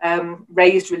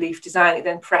raised relief design, you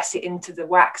then press it into the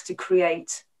wax to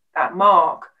create that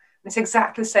mark. It's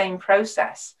exactly the same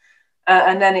process,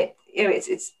 and then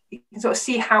it's you can sort of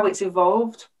see how it's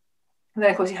evolved. And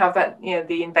then of course you have that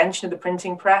the invention of the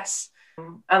printing press,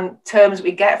 and terms that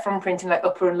we get from printing like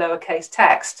upper and lowercase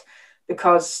text,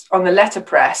 because on the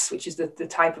letterpress, which is the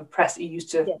type of press that you use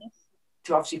to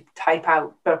obviously type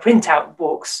out or print out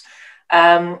books,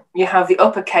 you have the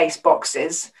uppercase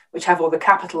boxes which have all the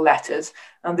capital letters,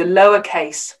 and the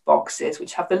lowercase boxes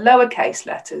which have the lowercase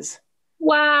letters.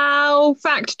 Wow,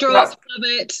 fact drop, love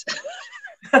it.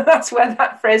 That's where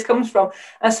that phrase comes from.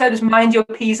 And so does mind your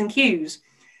P's and Q's,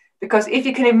 because if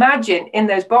you can imagine in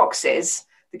those boxes,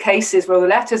 the cases where all the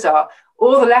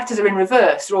letters are in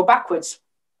reverse, they're all backwards.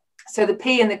 So the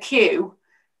P and the Q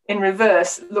in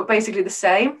reverse look basically the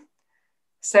same.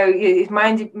 So it's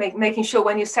making sure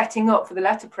when you're setting up for the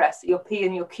letterpress that your P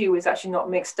and your Q is actually not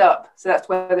mixed up. So that's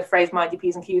where the phrase mind your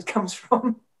P's and Q's comes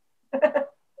from. Loving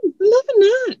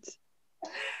that.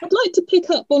 I'd like to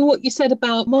pick up on what you said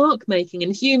about mark making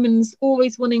and humans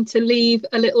always wanting to leave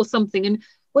a little something. And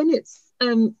when it's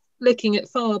looking at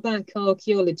far back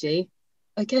archaeology,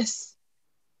 I guess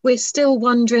we're still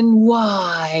wondering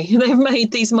why they've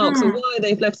made these marks or why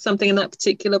they've left something in that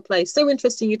particular place. So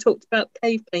interesting you talked about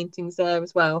cave paintings there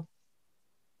as well.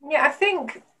 Yeah, I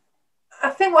think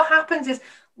what happens is,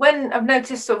 when I've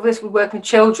noticed sort of this with working with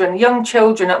children, young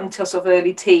children up until sort of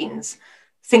early teens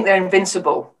think they're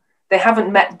invincible. They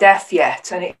haven't met death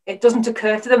yet, and it doesn't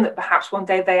occur to them that perhaps one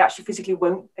day they actually physically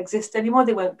won't exist anymore,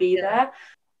 they won't be there.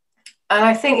 And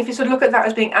I think if you sort of look at that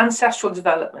as being ancestral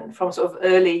development from sort of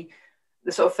early,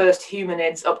 the sort of first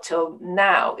humanids up till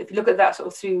now, if you look at that sort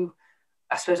of through,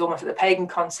 I suppose, almost the pagan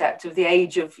concept of the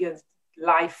age of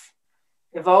life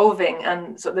evolving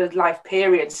and sort of the life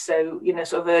periods. So,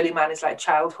 sort of early man is like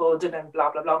childhood and then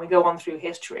blah, blah, blah. And we go on through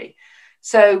history.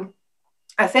 So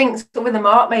I think with the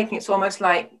mark making, it's almost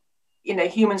like,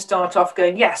 humans start off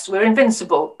going, yes, we're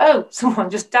invincible. Oh, someone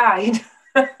just died.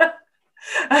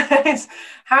 It's,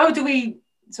 how do we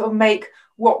sort of make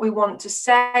what we want to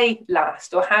say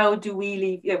last, or how do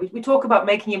we leave? We talk about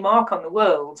making your mark on the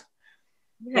world.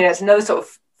 Yes. It's another sort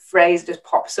of phrase that just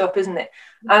pops up, isn't it?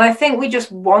 And I think we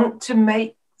just want to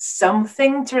make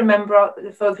something to remember,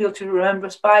 for other people to remember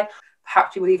us by.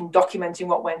 Perhaps people even documenting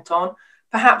what went on.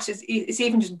 Perhaps it's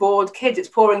even just bored kids. It's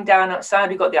pouring down outside.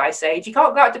 We've got the ice age. You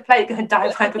can't go out to play. You're going to die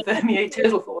of hypothermia. Your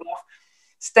toes will fall off.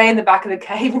 Stay in the back of the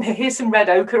cave, and here's some red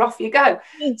ochre, off you go.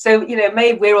 So,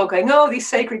 maybe we're all going, oh, these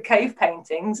sacred cave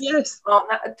paintings aren't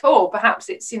that at all. Perhaps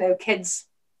it's, kids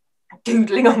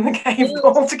doodling on the cave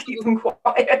wall to keep them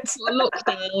quiet.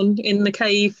 Lockdown in the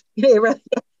cave era.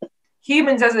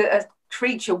 Humans as a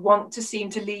creature want to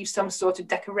seem to leave some sort of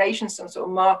decoration, some sort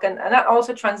of mark. And that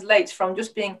also translates from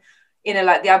just being,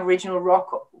 like the Aboriginal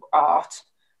rock art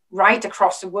right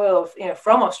across the world,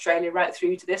 from Australia right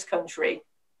through to this country.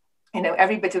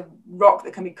 Every bit of rock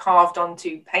that can be carved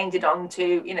onto, painted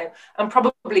onto, and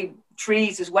probably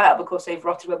trees as well, because they've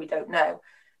rotted where we don't know.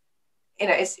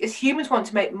 It's humans want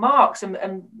to make marks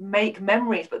and make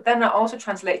memories, but then that also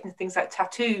translates into things like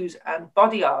tattoos and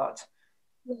body art.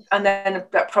 And then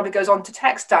that probably goes on to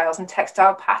textiles and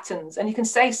textile patterns. And you can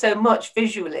say so much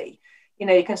visually.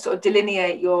 You can sort of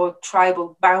delineate your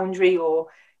tribal boundary, or,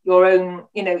 your own,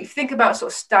 you know, if you think about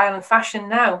sort of style and fashion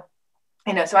now,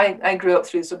 you know, so I grew up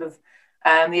through sort of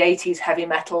the 80s heavy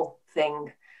metal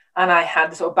thing, and I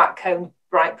had the sort of backcombed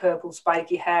bright purple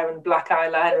spiky hair and black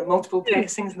eyeliner and multiple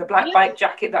piercings and the black bike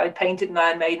jacket that I painted an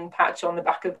Iron Maiden patch on the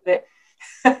back of it.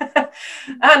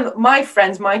 And my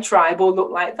friends, my tribe, all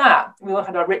looked like that. We all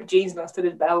had our ripped jeans and our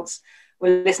studded belts.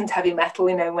 We listened to heavy metal,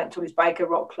 you know, went to all these biker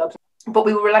rock clubs, but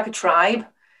we were like a tribe.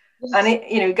 And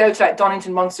it, you know, go to like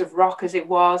Donington Monster of Rock as it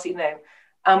was, you know,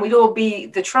 and we'd all be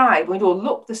the tribe. We'd all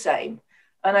look the same.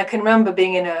 And I can remember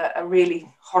being in a really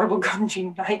horrible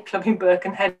grungy nightclub in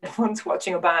Birkenhead once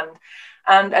watching a band.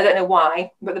 And I don't know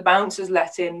why, but the bouncers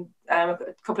let in a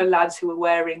couple of lads who were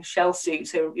wearing shell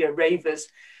suits, who were, you know, ravers.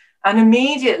 And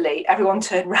immediately everyone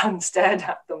turned around and stared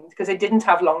at them because they didn't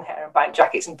have long hair and bike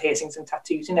jackets and piercings and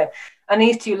tattoos, you know. And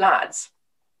these two lads,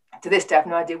 to this day, I have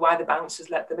no idea why the bouncers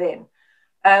let them in.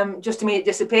 Just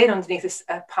immediately disappeared underneath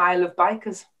a pile of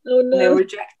bikers. Oh, no. And they were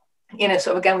rejected, you know,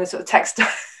 sort of again with the sort of textile,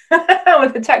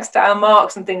 with the textile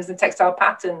marks and things, the textile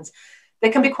patterns. They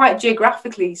can be quite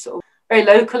geographically sort of very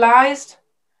localized.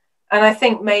 And I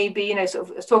think maybe, you know, sort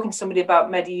of I was talking to somebody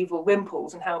about medieval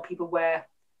wimples and how people wear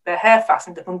their hair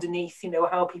fastened up underneath, you know,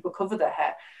 how people cover their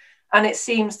hair. And it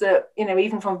seems that, you know,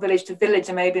 even from village to village,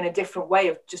 there may be in a different way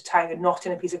of just tying a knot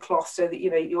in a piece of cloth so that, you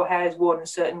know, your hair is worn a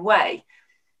certain way.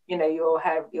 You know, your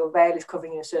hair, your veil is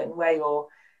covering in a certain way, or,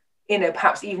 you know,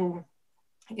 perhaps even,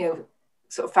 you know,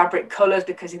 sort of fabric colors,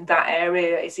 because in that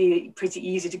area it's pretty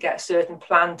easy to get a certain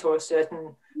plant or a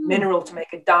certain mineral to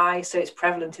make a dye, so it's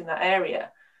prevalent in that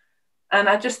area. And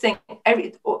I just think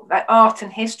like art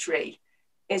and history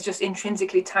is just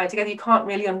intrinsically tied together. You can't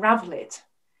really unravel it,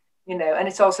 you know. And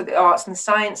it's also the arts and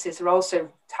sciences are also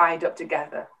tied up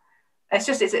together. It's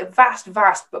a vast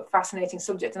but fascinating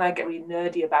subject, and I get really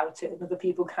nerdy about it, and other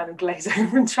people kind of glaze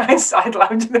over and try and sidle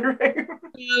out of the room.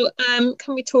 Well,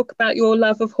 can we talk about your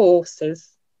love of horses?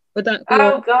 Would that be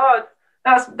God,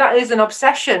 that is an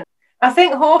obsession. I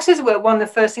think horses were one of the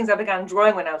first things I began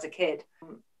drawing when I was a kid.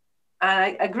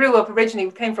 And I grew up originally,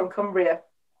 we came from Cumbria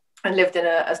and lived in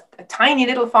a tiny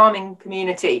little farming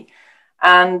community.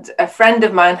 And a friend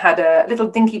of mine had a little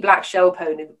dinky black shell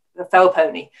pony, a fell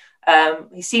pony.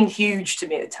 He seemed huge to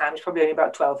me at the time. He's probably only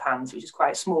about 12 hands, which is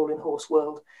quite small in horse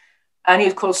world. And he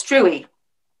was called Struey.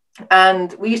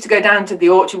 And we used to go down to the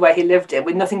orchard where he lived in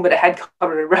with nothing but a head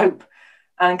collar and a rope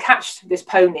and catch this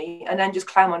pony and then just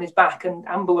climb on his back and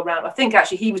amble around. I think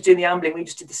actually he was doing the ambling, we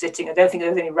just did the sitting. I don't think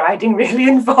there was any riding really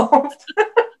involved.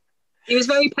 He was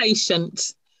very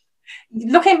patient.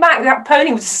 Looking back, that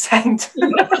pony was a saint.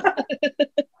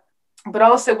 But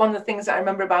also one of the things that I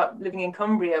remember about living in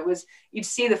Cumbria was you'd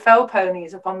see the fell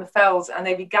ponies up on the fells and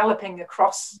they'd be galloping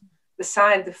across the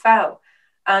side of the fell.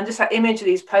 And just that image of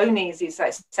these ponies, these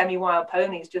like semi-wild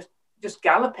ponies just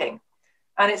galloping.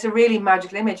 And it's a really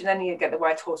magical image. And then you get the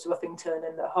White Horse of Uffington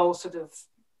and the whole sort of,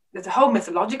 there's a whole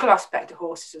mythological aspect of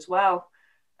horses as well.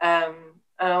 And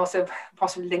also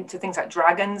possibly linked to things like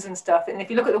dragons and stuff. And if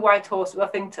you look at the White Horse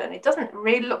of Uffington, it doesn't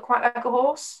really look quite like a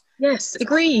horse. Yes,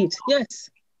 agreed. Yes.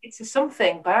 It's a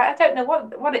something, but I don't know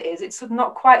what it is. It's sort of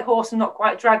not quite horse and not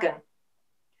quite dragon.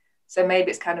 So maybe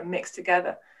it's kind of mixed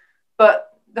together. But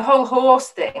the whole horse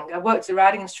thing, I worked as a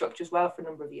riding instructor as well for a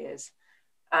number of years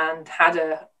and had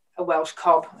a Welsh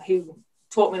cob who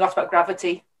taught me a lot about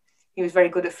gravity. He was very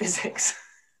good at physics.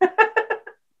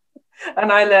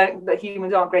 And I learned that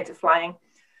humans aren't great at flying.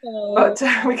 Oh. But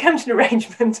we came to an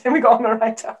arrangement and we got on all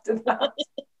right after that.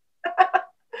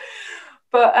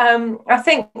 But I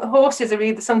think horses are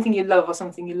either something you love or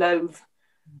something you loathe.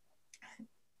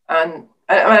 And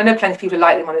I know plenty of people who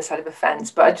like them on the side of a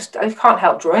fence, but I can't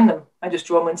help drawing them. I just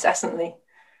draw them incessantly.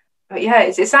 But yeah,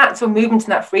 it's that sort of movement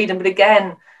and that freedom. But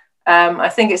again, I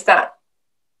think it's that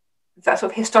sort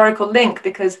of historical link,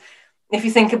 because if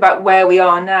you think about where we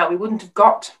are now, we wouldn't have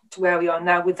got to where we are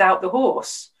now without the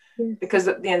horse. Yeah. Because,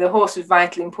 you know, the horse was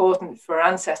vitally important for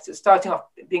our ancestors, starting off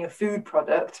being a food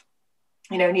product,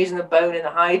 you know, and using the bone and the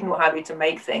hide and what have you to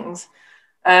make things,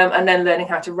 and then learning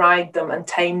how to ride them and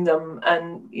tame them.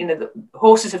 And, you know, the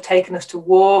horses have taken us to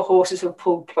war. Horses have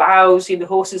pulled plows. You know,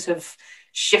 horses have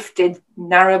shifted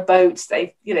narrow boats.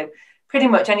 They, you know, pretty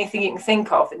much anything you can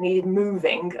think of that needed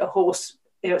moving, a horse,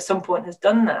 you know, at some point has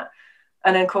done that.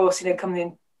 And then, of course, you know, coming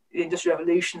in the Industrial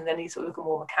Revolution, and then you sort of look at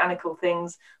more mechanical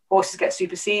things, horses get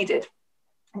superseded.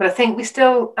 But I think we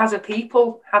still, as a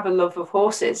people, have a love of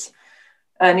horses.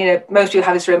 And, you know, most people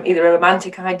have this either a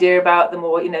romantic idea about them,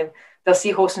 or, you know, they'll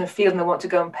see a horse in a field and they want to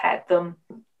go and pet them.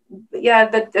 But yeah,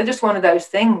 they're just one of those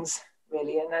things,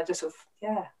 really. And I just sort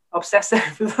of, obsess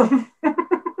over them.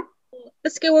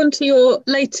 let's go on to your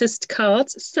latest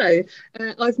cards. So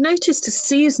I've noticed a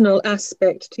seasonal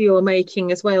aspect to your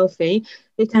making as well, Fee,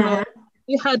 because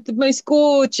you had the most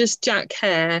gorgeous Jack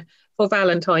hair for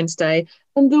Valentine's Day,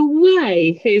 and the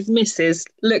way his missus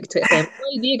looked at him,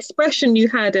 the expression you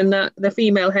had in that the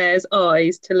female hare's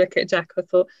eyes to look at Jack, I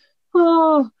thought,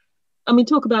 oh, I mean,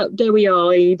 talk about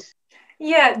doughy-eyed.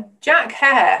 Yeah, Jack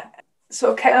Hare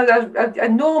sort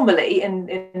of normally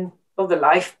in other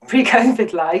life,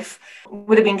 pre-COVID life,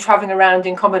 would have been travelling around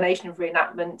in combination of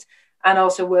reenactment and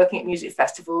also working at music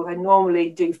festivals. I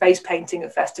normally do face painting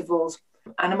at festivals,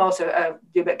 and I'm also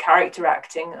do a bit of character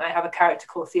acting. I have a character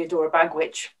called Theodora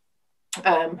Bagwitch,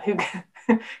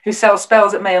 who sells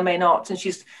spells that may or may not, and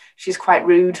she's quite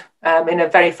rude in a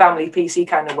very family PC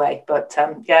kind of way. But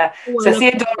yeah, so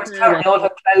Theodora's currently, all her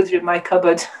clothes are in my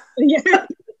cupboard. Yeah.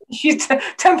 She's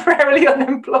temporarily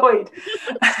unemployed.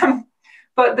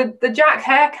 But the Jack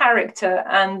Hare character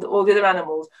and all the other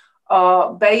animals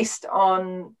are based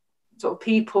on sort of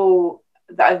people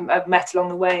that I've met along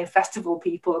the way, and festival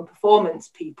people and performance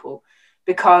people,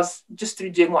 because just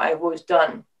through doing what I've always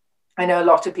done, I know a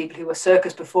lot of people who are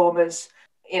circus performers,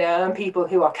 and people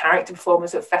who are character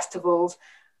performers at festivals.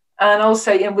 And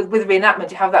also, with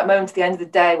reenactment, you have that moment at the end of the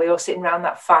day where you're sitting around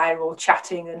that fire, all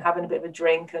chatting and having a bit of a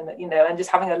drink, and and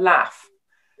just having a laugh.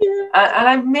 Yeah. And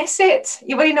I miss it.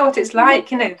 You really know what it's like,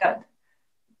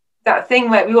 that thing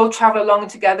where we all travel along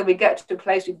together. We get to a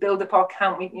place, we build up our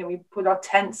camp, we put our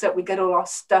tents up, we get all our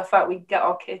stuff out, we get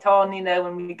our kit on,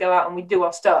 and we go out and we do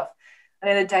our stuff.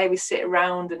 And in the day we sit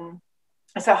around, and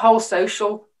it's a whole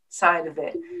social side of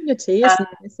it. Community, isn't it?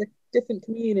 It's a different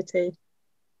community.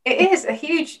 It is a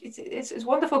huge, it's a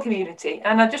wonderful community,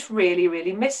 and I just really,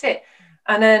 really miss it.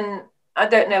 And then I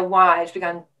don't know why I just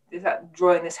began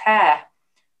drawing this hare,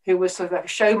 who was sort of like a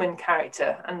showman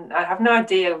character, and I have no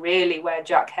idea really where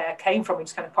Jack Hare came from. It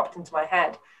just kind of popped into my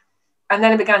head, and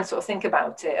then I began to sort of think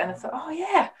about it, and I thought, oh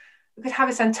yeah, we could have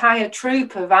this entire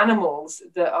troupe of animals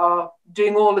that are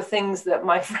doing all the things that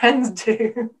my friends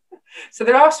do. So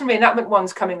there are some reenactment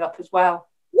ones coming up as well.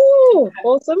 Ooh,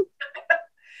 awesome.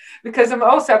 Because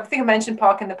I think I mentioned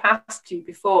Park in the past to you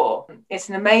before. It's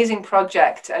an amazing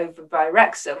project over by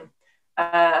Wrexham,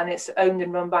 and it's owned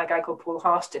and run by a guy called Paul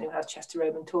Harston, who has Chester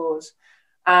Roman Tours.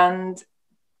 And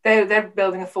they're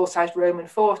building a full-size Roman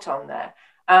fort on there.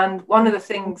 And one of the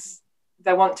things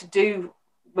they want to do,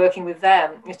 working with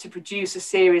them, is to produce a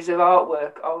series of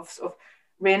artwork of sort of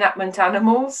reenactment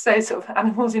animals, so sort of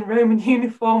animals in Roman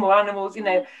uniform, or animals, in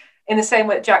the same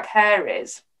way that Jack Hare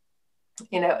is.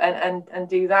 And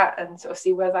do that and sort of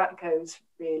see where that goes,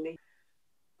 really.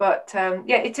 But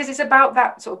it's about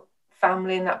that sort of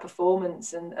family and that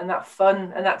performance and that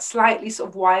fun and that slightly sort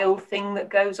of wild thing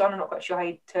that goes on. I'm not quite sure how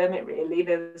you term it, really.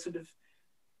 Sort of,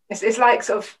 it's like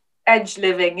sort of edge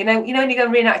living. When you go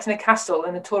and reenact in a castle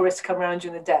and the tourists come around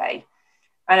during the day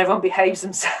and everyone behaves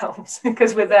themselves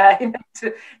because we're there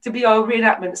to be our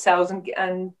reenactment selves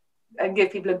and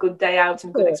give people a good day out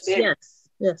and a good experience.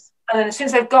 Yes. And then as soon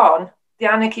as they've gone,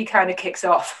 the anarchy kind of kicks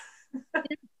off.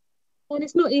 And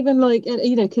it's not even like,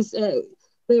 because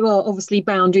there are obviously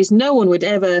boundaries. No one would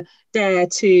ever dare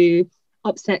to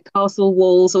upset castle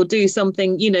walls or do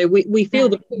something. We feel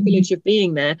the privilege of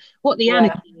being there. What the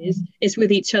anarchy is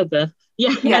with each other.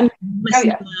 And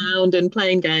messing around and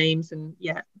playing games and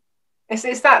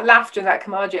It's that laughter, that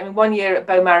camaraderie. I mean, one year at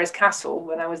Beaumaris Castle,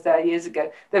 when I was there years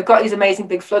ago, they've got these amazing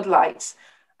big floodlights.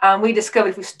 And we discovered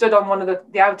if we stood on one of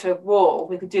the outer wall,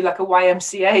 we could do like a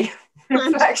YMCA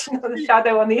reflection of the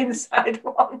shadow on the inside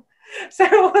one. So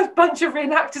all a bunch of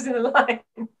reenactors in a line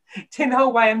doing the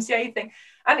whole YMCA thing.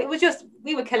 And it was just,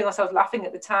 we were killing ourselves laughing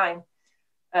at the time,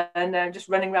 and just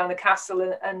running around the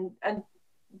castle and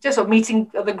just sort of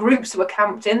meeting other groups that were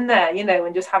camped in there,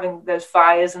 and just having those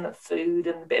fires and the food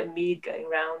and a bit of mead going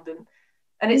around.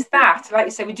 And it's that, like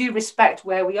you say, we do respect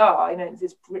where we are.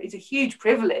 It's a huge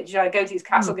privilege. I go to this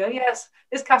castle, go, yes,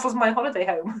 this castle's my holiday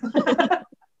home.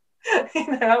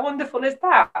 How wonderful is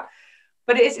that?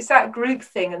 But it's that group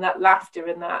thing and that laughter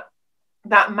and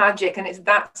that magic, and it's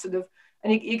that sort of,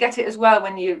 and you get it as well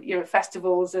when you're at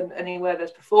festivals and anywhere there's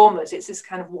performers. It's this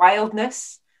kind of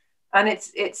wildness, and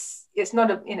it's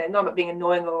not not being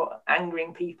annoying or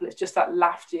angering people. It's just that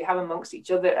laughter you have amongst each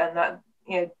other, and that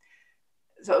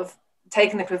sort of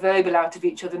taking the proverbial out of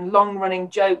each other, and long running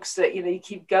jokes that you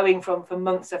keep going for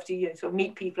months after you sort of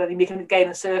meet people and you meet them again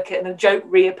in a circuit, and a joke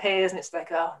reappears and it's like,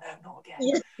 oh no, not again.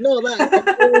 Yeah, not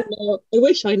that. No, I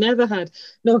wish I never had.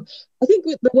 No, I think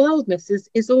the wildness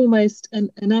is almost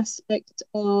an aspect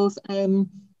of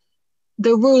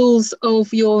the rules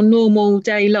of your normal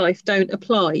day life don't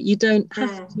apply. You don't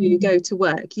have to go to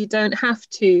work. You don't have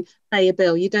to pay a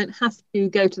bill. You don't have to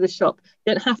go to the shop.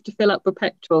 You don't have to fill up with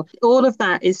petrol. All of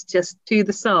that is just to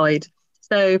the side.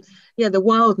 So, yeah, the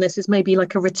wildness is maybe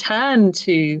like a return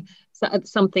to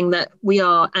something that we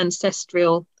are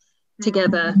ancestral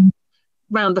together,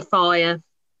 round the fire,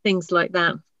 things like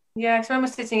that. Yeah, so I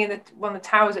remember sitting in one of the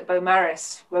towers at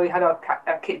Beaumaris where we had our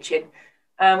kitchen.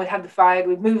 We had the fire,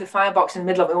 we'd moved the firebox in the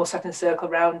middle of it, all sat in a circle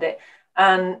around it.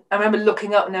 And I remember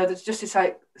looking up, now there's just this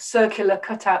like circular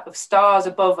cutout of stars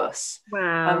above us.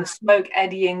 Wow. And the smoke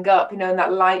eddying up, and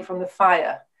that light from the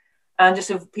fire. And just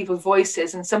of people's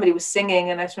voices, and somebody was singing,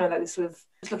 and I just remember like this sort of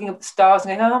just looking up at the stars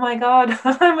and going, oh my God,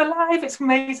 I'm alive, it's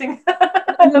amazing.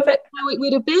 I love it. How it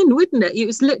would have been, wouldn't it? It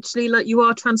was literally like you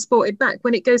are transported back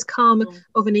when it goes calm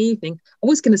of an evening. I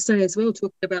was going to say as well,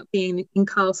 talking about being in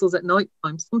castles at night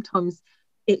time, sometimes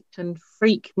it can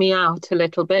freak me out a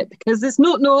little bit because it's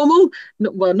not normal.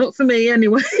 Not for me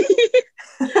anyway.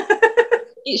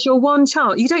 It's your one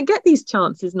chance. You don't get these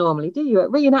chances normally, do you? At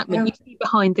reenactment, you see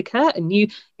behind the curtain.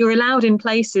 You're allowed in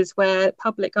places where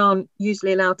public aren't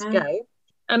usually allowed to go,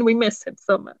 and we miss it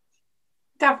so much.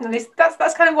 Definitely,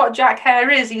 that's kind of what Jack Hare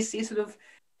is. He's sort of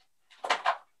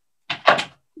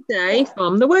today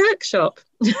from the workshop.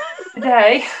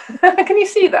 Today, can you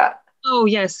see that? Oh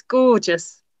yes,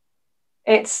 gorgeous.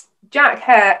 It's Jack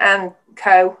Hare and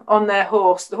co on their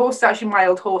horse. The horse is actually my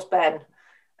old horse Ben,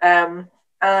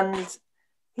 and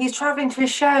he's travelling to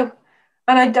his show.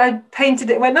 And I painted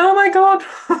it and went, oh my God,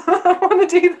 I want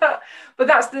to do that. But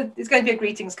it's going to be a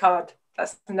greetings card.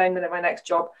 That's the name of my next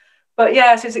job. But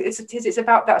yeah, so it's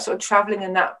about that sort of travelling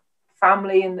and that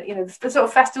family and, the sort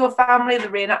of festival family, the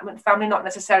reenactment family, not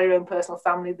necessarily your own personal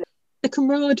family. The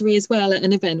camaraderie as well at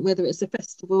an event, whether it's a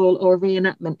festival or a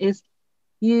reenactment, is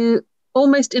you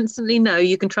almost instantly know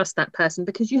you can trust that person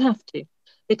because you have to.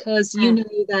 Because you know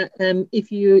that if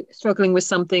you're struggling with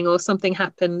something or something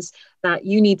happens that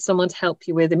you need someone to help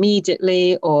you with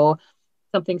immediately, or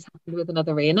something's happened with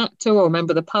another reenactor or a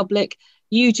member of the public,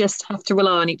 you just have to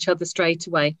rely on each other straight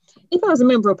away. If I was a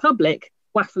member of public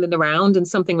waffling around and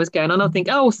something was going on, I'd think,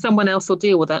 oh, someone else will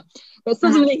deal with that. But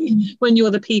suddenly when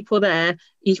you're the people there,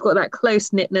 you've got that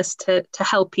close-knitness to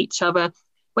help each other.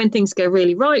 When things go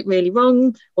really right, really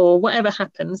wrong, or whatever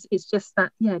happens, it's just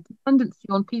that, dependency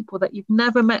on people that you've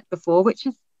never met before, which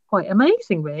is quite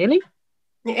amazing, really.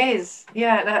 It is,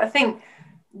 yeah. And I think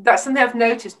that's something I've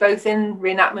noticed both in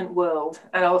reenactment world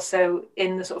and also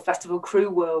in the sort of festival crew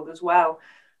world as well.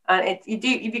 And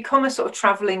you become a sort of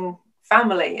travelling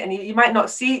family, and you might not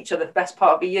see each other the best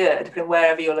part of a year, depending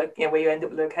wherever where you end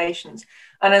up with locations.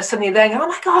 And then suddenly they're going, oh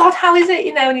my God, how is it?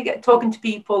 And you get talking to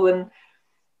people and.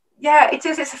 Yeah, it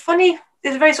is. It's a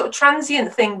very sort of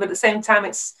transient thing, but at the same time,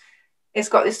 it's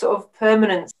got this sort of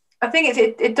permanence. I think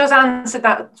it does answer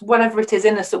that whatever it is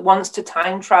in us that wants to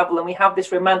time travel, and we have this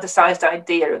romanticized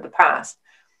idea of the past.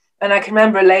 And I can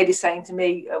remember a lady saying to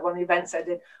me at one of the events I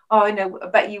did, oh, I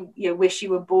bet you wish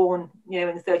you were born,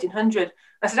 in the 1300s.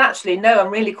 I said, actually, no,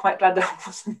 I'm really quite glad that I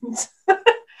wasn't.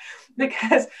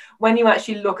 Because when you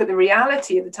actually look at the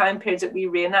reality of the time periods that we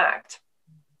reenact,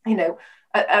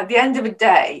 at the end of a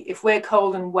day, if we're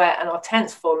cold and wet and our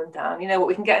tent's fallen down,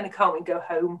 we can get in the car and we go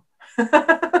home.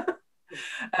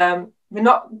 We're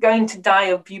not going to die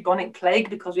of bubonic plague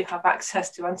because we have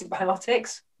access to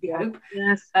antibiotics, we hope.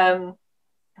 Yes.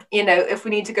 If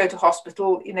we need to go to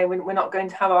hospital, we're not going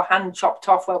to have our hand chopped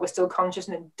off while we're still conscious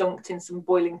and then dunked in some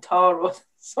boiling tar or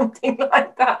something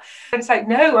like that. And it's like,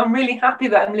 no, I'm really happy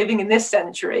that I'm living in this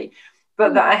century,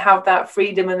 but that I have that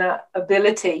freedom and that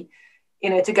ability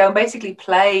to go and basically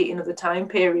play in other time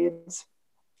periods,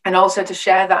 and also to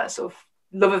share that sort of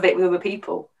love of it with other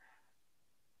people.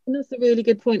 And that's a really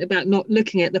good point about not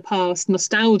looking at the past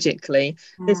nostalgically.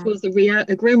 This was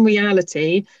a grim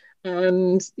reality,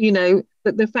 and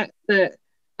the fact that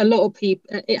a lot of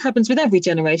people, it happens with every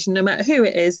generation, no matter who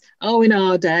it is. Oh, in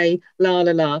our day, la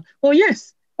la la. Well,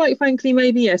 yes, quite frankly,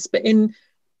 maybe yes, but in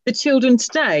the children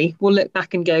today will look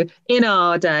back and go, in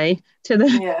our day, to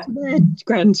their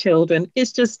grandchildren.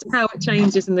 It's just how it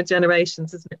changes in the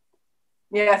generations, isn't it?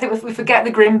 Yeah, I think we forget the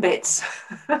grim bits.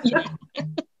 Yeah.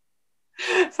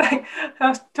 It's like, I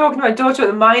was talking to my daughter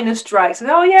about the miners' strikes, and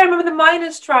I remember the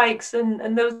miners' strikes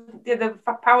and those the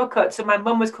power cuts, and my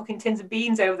mum was cooking tins of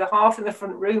beans over the hearth in the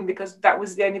front room because that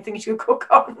was the only thing she could cook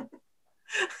on.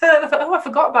 I thought, I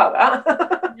forgot about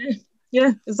that.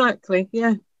 Yeah, exactly.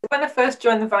 Yeah. When I first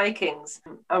joined the Vikings,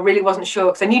 I really wasn't sure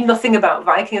because I knew nothing about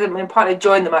Vikings. I mean, partly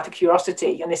joined them out of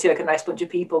curiosity, and they seem like a nice bunch of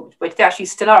people, but they actually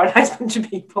still are a nice bunch of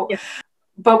people. Yeah.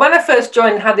 But when I first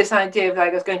joined and had this idea of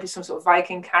like I was going to be some sort of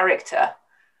Viking character,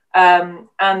 And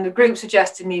the group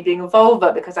suggested me being a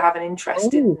vulva because I have an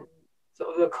interest in sort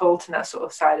of the occult and that sort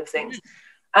of side of things.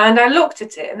 And I looked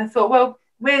at it and I thought, well,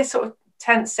 we're sort of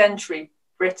 10th century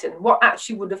Britain. What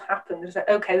actually would have happened? I was like,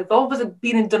 okay, the vulvas had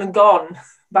been and done and gone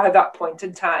by that point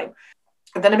in time.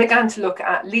 And then I began to look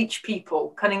at leech people,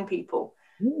 cunning people.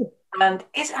 And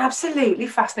it's an absolutely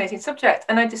fascinating subject.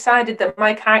 And I decided that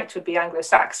my character would be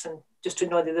Anglo-Saxon, just to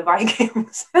annoy the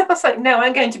Vikings. I was like, no,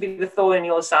 I'm going to be the thorn in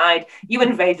your side. You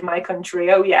invaded my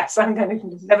country. Oh, yes, I'm going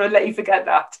to never let you forget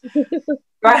that.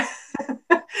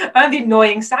 I'm the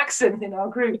annoying Saxon in our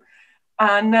group.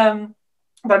 And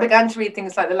but I began to read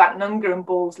things like the Latnunga and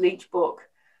Ball's Leech book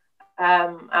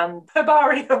and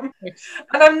Herbarium.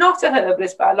 And I'm not a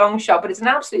herbalist by a long shot, but it's an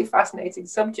absolutely fascinating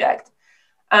subject.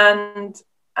 And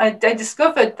I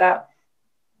discovered that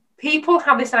people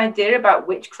have this idea about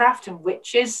witchcraft and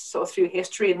witches sort of through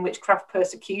history and witchcraft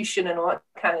persecution and all that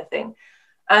kind of thing.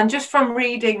 And just from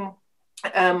reading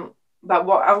about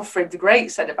what Alfred the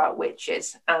Great said about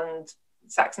witches and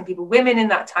Saxon people, women in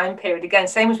that time period, again,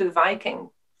 same as with Viking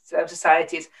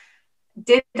societies,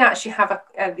 did actually have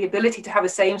the ability to have the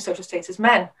same social status as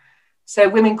men. So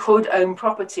women could own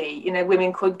property,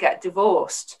 women could get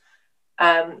divorced.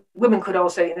 Women could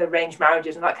also, arrange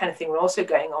marriages and that kind of thing were also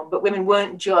going on, but women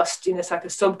weren't just, it's like a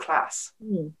subclass.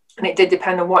 And it did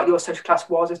depend on what your social class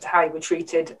was as to how you were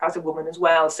treated as a woman as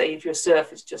well. Say if you're a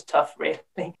serf, it's just tough,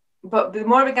 really. But the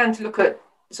more I began to look at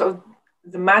sort of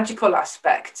the magical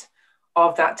aspect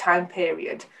of that time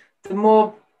period, the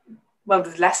more, well,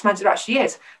 the less magic there actually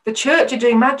is. The church are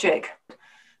doing magic.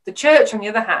 The church, on the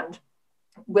other hand,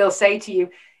 will say to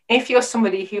you, if you're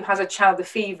somebody who has a child with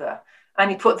fever, and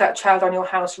you put that child on your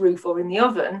house roof or in the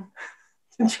oven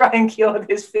to try and cure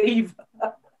this fever,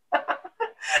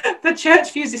 the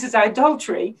church views this as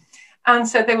idolatry, and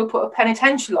so they will put a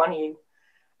penitential on you.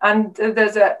 And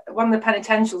there's one of the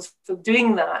penitentials for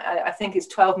doing that, I think it's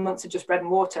 12 months of just bread and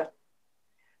water.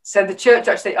 So the church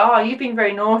actually say, you've been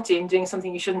very naughty and doing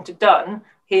something you shouldn't have done.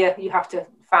 Here, you have to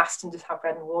fast and just have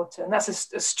bread and water. And that's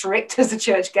as strict as the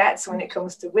church gets when it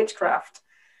comes to witchcraft.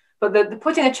 But the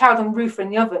putting a child on the roof or in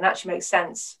the oven actually makes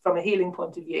sense from a healing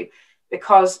point of view,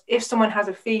 because if someone has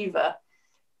a fever,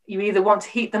 you either want to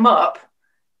heat them up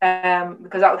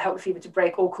because that will help the fever to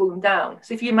break, or cool them down.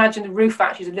 So if you imagine the roof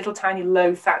actually is a little tiny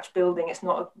low thatch building, it's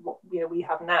not what we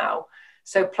have now.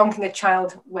 So plonking a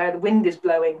child where the wind is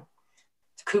blowing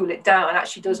to cool it down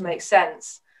actually does make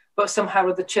sense. But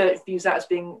somehow the church views that as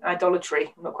being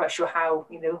idolatry. I'm not quite sure how,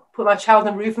 put my child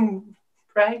on the roof and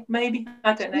pray, maybe,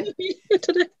 I don't know.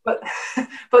 But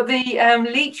the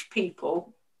leech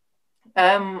people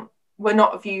were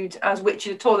not viewed as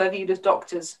witches at all. They're viewed as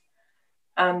doctors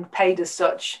and paid as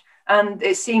such. And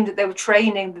it seemed that they were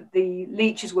training, the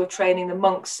leeches were training the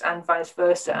monks and vice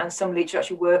versa, and some leeches were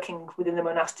actually working within the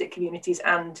monastic communities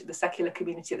and the secular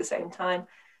community at the same time.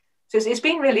 So it's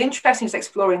been really interesting just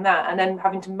exploring that, and then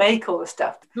having to make all the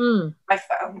stuff. I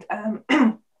found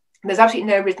there's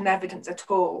absolutely no written evidence at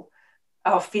all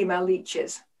of female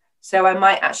leeches. So I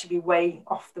might actually be way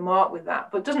off the mark with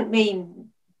that. But it doesn't mean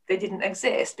they didn't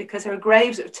exist, because there are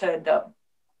graves that have turned up.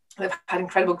 They've had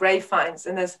incredible grave finds.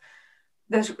 And there's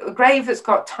a grave that's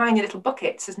got tiny little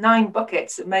buckets. There's 9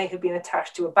 buckets that may have been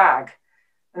attached to a bag.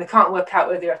 And they can't work out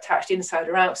whether they're attached inside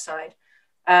or outside.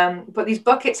 But these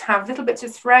buckets have little bits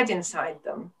of thread inside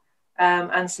them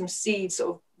and some seeds,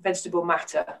 sort of vegetable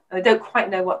matter. And I don't quite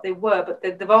know what they were, but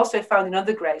they've also found in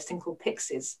other graves thing called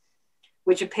pixies,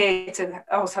 which appear to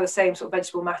also have the same sort of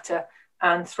vegetable matter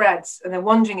and threads. And they're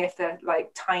wondering if they're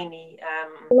like tiny...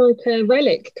 like a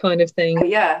relic kind of thing.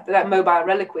 Yeah, they're like mobile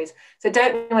reliquaries. So I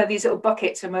don't know whether these little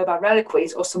buckets are mobile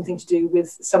reliquaries or something to do with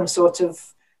some sort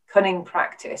of cunning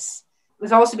practice.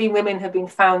 There's also been women who have been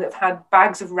found that have had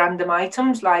bags of random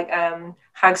items like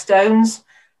hagstones,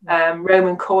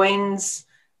 Roman coins,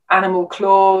 animal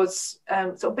claws,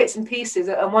 sort of bits and pieces.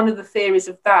 And one of the theories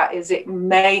of that is it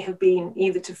may have been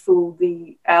either to fool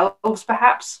the elves,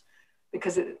 perhaps,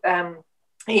 because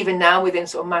even now within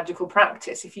sort of magical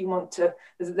practice, if you want to,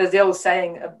 there's the old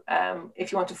saying,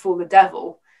 if you want to fool the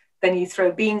devil, then you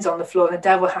throw beans on the floor and the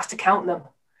devil has to count them.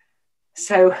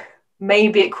 So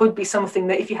maybe it could be something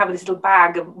that if you have a little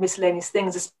bag of miscellaneous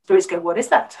things, the spirits go, what is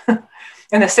that?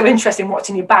 And they're so interested in what's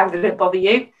in your bag that it don't bother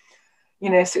you.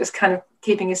 So it's kind of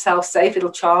keeping yourself safe,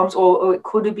 little charms, or it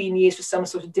could have been used for some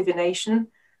sort of divination.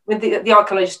 When the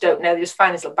archaeologists don't know, they just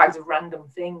find these little bags of random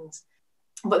things.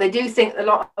 But they do think a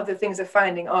lot of the things they're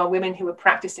finding are women who are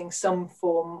practicing some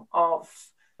form of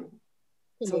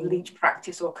sort of leech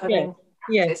practice or cunning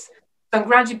practice. So I'm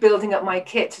gradually building up my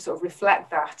kit to sort of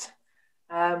reflect that,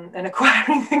 and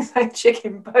acquiring things like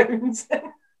chicken bones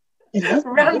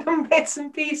random bits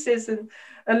and pieces, and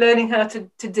learning how to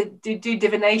do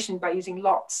divination by using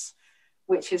lots,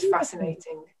 which is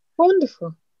fascinating.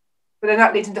 Wonderful. But then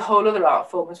that leads into a whole other art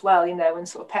form as well, and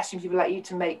sort of pestering people like you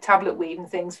to make tablet weave and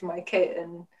things for my kit,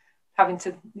 and having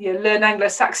to learn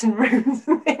Anglo-Saxon runes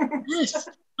and things. Yes.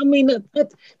 I mean,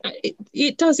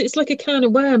 it does. It's like a can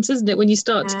of worms, isn't it? When you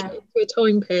start to get into a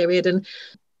time period and,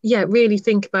 really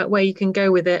think about where you can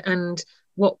go with it and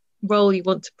what role you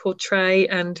want to portray.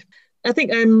 And I think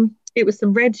it was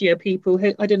some Regia people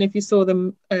who, I don't know if you saw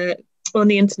them on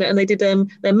the internet, and they did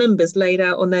their members laid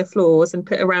out on their floors and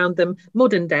put around them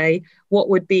modern day what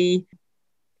would be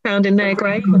found in their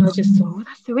grave. And I just thought,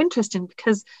 that's so interesting,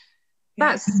 because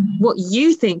that's what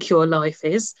you think your life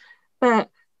is, but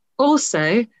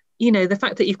also, the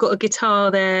fact that you've got a guitar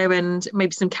there and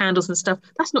maybe some candles and stuff,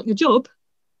 that's not your job.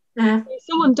 If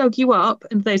someone dug you up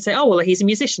and they say, oh, well, he's a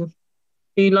musician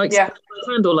who likes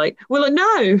candlelight. Well,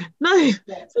 no.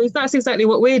 So that's exactly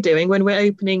what we're doing when we're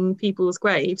opening people's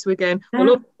graves. We're going,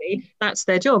 well, obviously, that's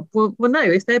their job. Well, no,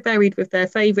 if they're buried with their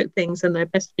favourite things and their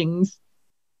best things.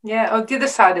 Yeah, or the other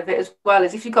side of it as well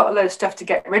is if you've got a load of stuff to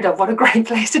get rid of, what a great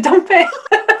place to dump it.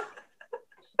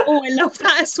 Oh, I love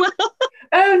that as well.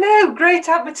 Oh no, great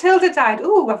Aunt Matilda died.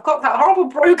 Oh, I've got that horrible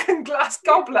broken glass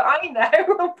goblet, I know.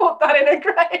 I'll put that in a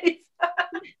grave.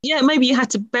 Yeah, maybe you had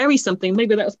to bury something.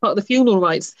 Maybe that was part of the funeral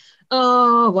rites.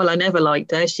 Oh, well, I never liked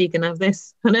her. She can have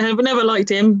this. I never liked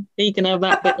him. He can have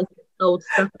that bit of old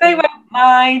stuff. They won't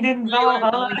mind in They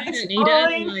don't need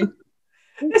it anyway.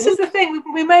 This is the thing.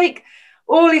 We make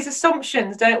all these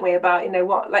assumptions, don't we, about,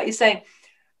 what, like you're saying,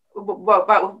 what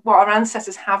our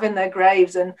ancestors have in their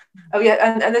graves, and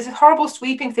and there's a horrible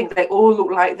sweeping thing. They all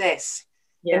look like this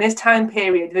in this time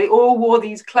period. They all wore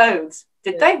these clothes.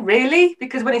 Did they really?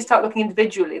 Because when you start looking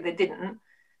individually, they didn't.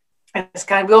 And it's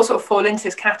we all sort of fall into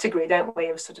this category, don't we,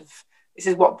 of sort of, this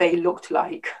is what they looked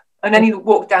like. And then you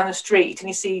walk down the street and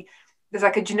you see there's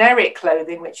like a generic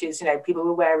clothing, which is, people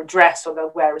will wear a dress, or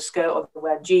they'll wear a skirt, or they'll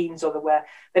wear jeans, or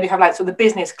then you have like sort of the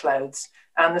business clothes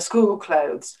and the school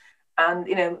clothes. And,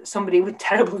 somebody with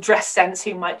terrible dress sense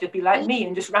who might just be like me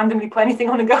and just randomly put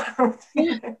anything on and go out.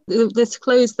 The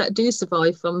clothes that do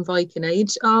survive from Viking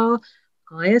Age are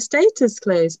higher status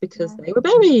clothes because they were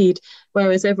buried,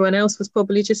 whereas everyone else was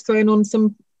probably just thrown on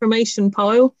some cremation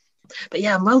pile. But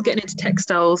I'm well getting into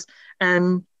textiles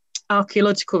and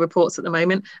archaeological reports at the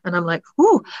moment, and I'm like,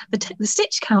 oh, the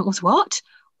stitch count was what?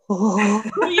 Oh.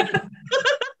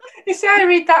 You see, I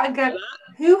read that and go,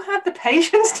 who had the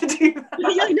patience to do that?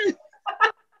 Yeah, I know.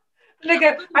 And they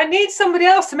go, I need somebody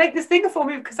else to make this thing for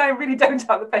me because I really don't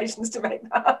have the patience to make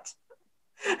that.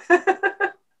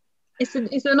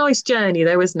 It's a nice journey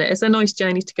though, isn't it? It's a nice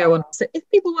journey to go on. So if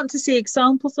people want to see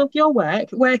examples of your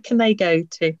work, where can they go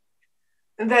to?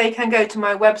 They can go to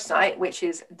my website, which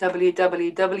is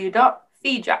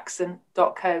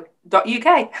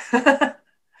www.feejackson.co.uk.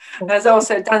 There's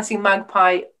also Dancing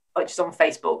Magpie, which is on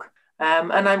Facebook.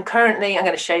 And I'm going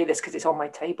to show you this because it's on my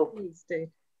table. Please do.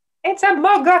 It's a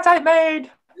mug that I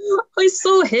made. I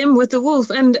saw him with the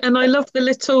wolf, and I love the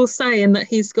little saying that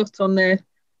he's got on there.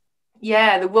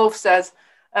 Yeah, the wolf says,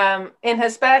 in her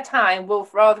spare time,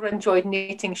 Wolf rather enjoyed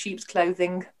knitting sheep's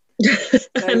clothing.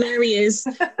 And there he is,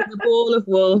 a ball of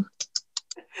wool,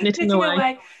 knitting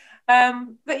away.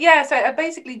 But so I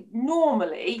basically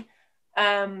normally,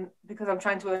 because I'm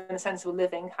trying to earn a sensible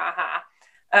living,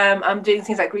 I'm doing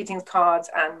things like greetings cards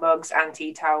and mugs and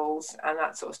tea towels and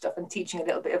that sort of stuff, and teaching a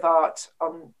little bit of art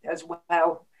on as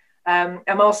well.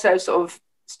 I'm also sort of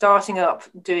starting up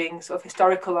doing sort of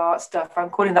historical art stuff. I'm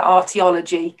calling that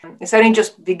archaeology. It's only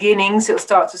just beginning, so it'll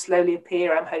start to slowly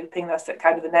appear. I'm hoping that's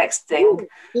kind of the next thing. Ooh,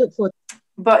 look forward.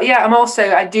 But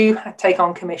I do take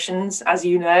on commissions, as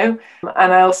you know,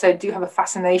 and I also do have a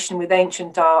fascination with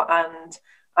ancient art, and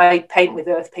I paint with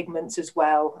earth pigments as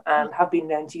well, and have been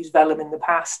known to use vellum in the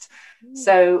past.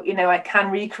 So, I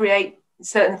can recreate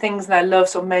certain things, and I love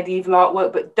sort of medieval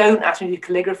artwork, but don't ask me to do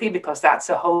calligraphy because that's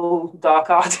a whole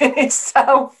dark art in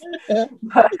itself.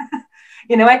 But,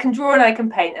 I can draw and I can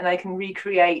paint and I can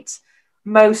recreate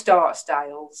most art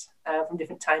styles from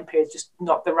different time periods, just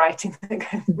not the writing that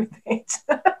goes with it.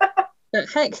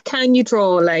 Heck, can you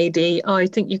draw, lady? I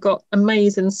think you've got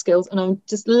amazing skills, and I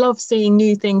just love seeing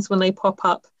new things when they pop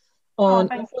up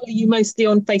on. I follow you mostly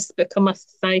on Facebook, I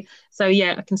must say. So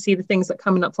I can see the things that are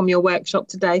coming up from your workshop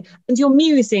today, and your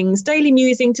musings, daily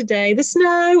musing today, the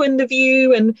snow and the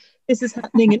view, and this is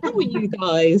happening, and how are you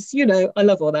guys? I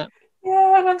love all that.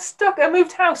 Yeah, and I'm stuck. I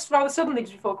moved house rather suddenly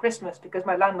just before Christmas because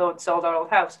my landlord sold our old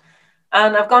house,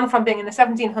 and I've gone from being in a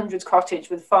 1700s cottage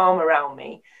with a farm around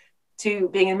me to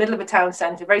being in the middle of a town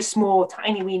centre, very small,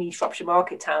 tiny, weeny Shropshire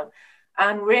market town.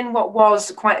 And we're in what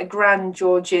was quite a grand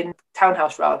Georgian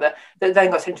townhouse, rather, that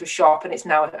then got into a shop, and it's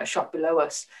now a shop below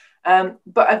us.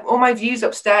 But all my views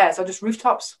upstairs are just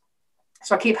rooftops.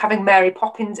 So I keep having Mary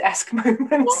Poppins-esque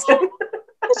moments. Oh,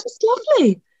 that's just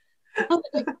lovely.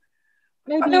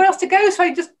 I've nowhere else to go, so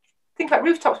I just think about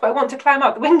rooftops, but I want to climb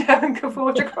out the window and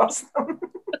cavort across them.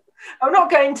 I'm not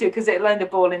going to, because it'll end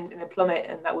up all in a plummet,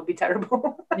 and that would be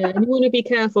terrible. Yeah, and you want to be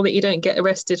careful that you don't get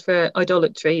arrested for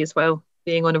idolatry as well,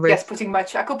 being on a roof.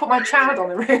 Yes, I could put my child on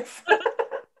the roof.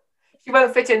 She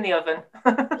won't fit in the oven.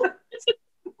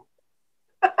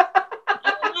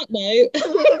 No.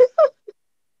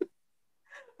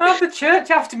 I'll have the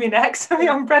church after me next. I mean,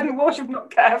 on bread and water, if I'm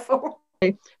not careful.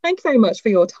 Thank you very much for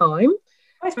your time.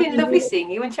 It's been lovely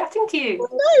seeing you and chatting to you. No,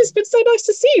 it's been so nice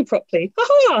to see you properly.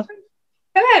 Ha-ha.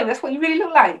 Hello, that's what you really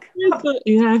look like.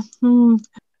 Yeah.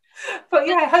 But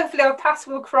yeah, hopefully our paths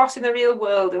will cross in the real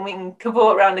world and we can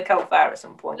cavort around the campfire at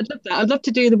some point. I'd love that. I'd love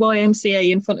to do the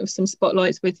YMCA in front of some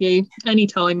spotlights with you.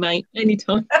 Anytime, mate.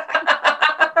 Anytime.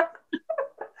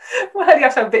 Well, you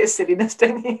have to have a bit of silliness,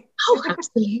 don't you? Oh,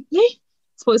 absolutely.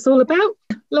 That's what it's all about.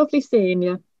 Lovely seeing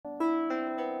you.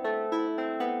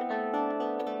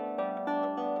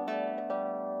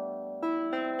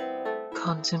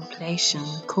 Contemplation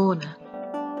Corner.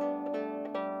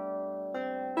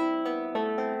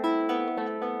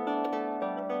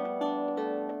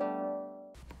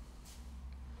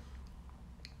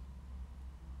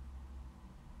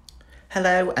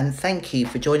 Hello, and thank you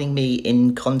for joining me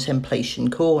in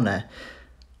Contemplation Corner.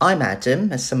 I'm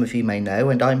Adam, as some of you may know,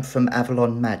 and I'm from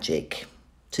Avalon Magic.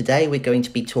 Today we're going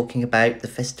to be talking about the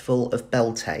Festival of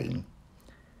Beltane.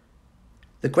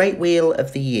 The Great Wheel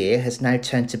of the Year has now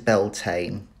turned to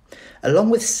Beltane. Along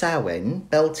with Samhain,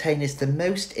 Beltane is the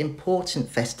most important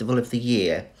festival of the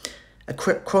year, a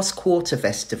cross-quarter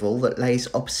festival that lays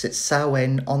opposite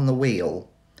Samhain on the wheel.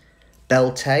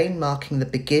 Beltane marking the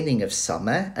beginning of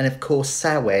summer, and of course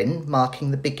Samhain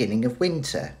marking the beginning of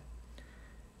winter.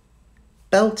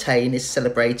 Beltane is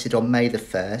celebrated on May the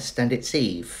 1st and its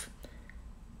eve.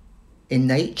 In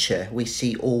nature, we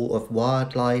see all of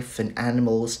wildlife and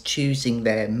animals choosing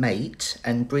their mate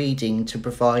and breeding to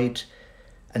provide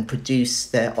and produce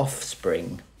their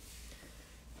offspring.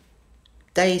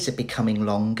 Days are becoming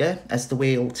longer as the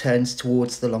wheel turns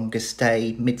towards the longest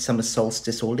day, midsummer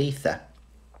solstice or Letha.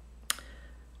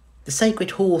 The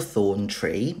sacred hawthorn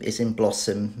tree is in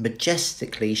blossom,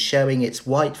 majestically showing its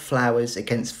white flowers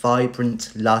against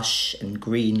vibrant, lush and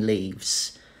green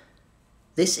leaves.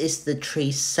 This is the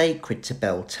tree sacred to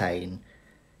Beltane.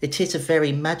 It is a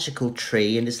very magical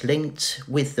tree and is linked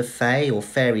with the fae or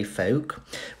fairy folk,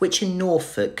 which in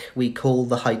Norfolk we call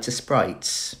the Highter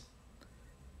Sprites.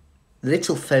 The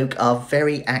little folk are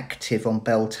very active on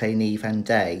Beltane Eve and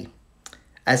Day,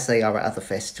 as they are at other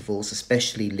festivals,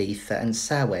 especially Letha and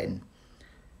Samhain.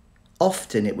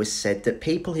 Often it was said that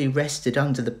people who rested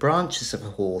under the branches of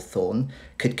a hawthorn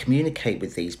could communicate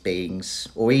with these beings,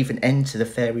 or even enter the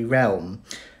fairy realm,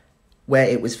 where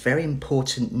it was very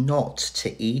important not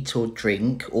to eat or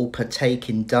drink or partake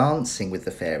in dancing with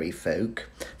the fairy folk,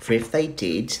 for if they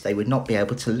did, they would not be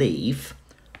able to leave,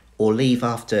 or leave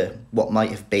after what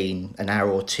might have been an hour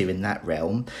or two in that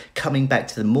realm, coming back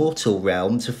to the mortal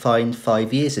realm to find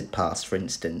 5 years had passed, for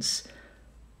instance.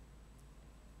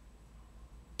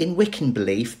 In Wiccan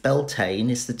belief, Beltane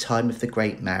is the time of the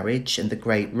great marriage and the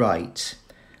great rite,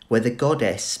 where the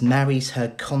goddess marries her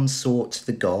consort,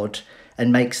 the god,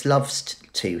 and makes love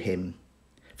to him.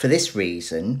 For this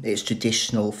reason, it's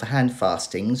traditional for hand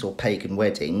fastings or pagan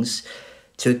weddings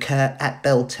to occur at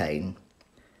Beltane.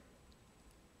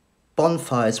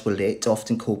 Bonfires were lit,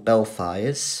 often called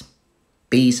bellfires.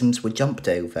 Besoms were jumped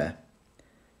over.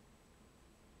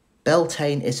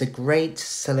 Beltane is a great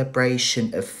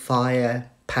celebration of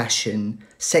fire, passion,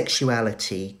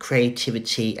 sexuality,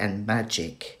 creativity and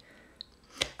magic.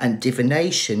 And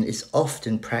divination is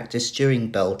often practiced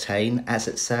during Beltane as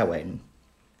at Samhain.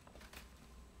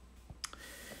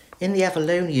 In the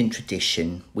Avalonian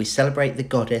tradition, we celebrate the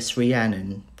goddess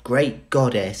Rhiannon, great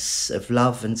goddess of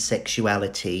love and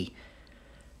sexuality.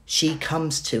 She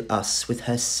comes to us with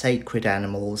her sacred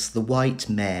animals, the white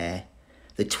mare,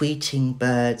 the tweeting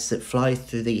birds that fly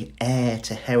through the air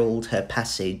to herald her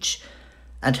passage,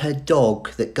 and her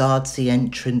dog that guards the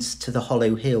entrance to the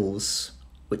hollow hills,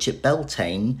 which at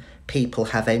Beltane people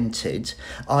have entered,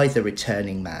 either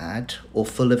returning mad or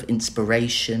full of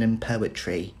inspiration and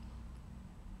poetry.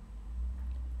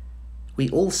 We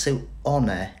also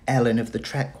honour Ellen of the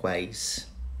Trackways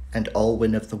and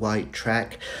Olwen of the White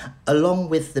Track, along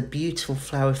with the beautiful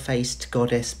flower-faced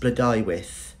goddess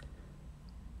Blodaiwith.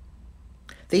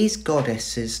 These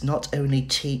goddesses not only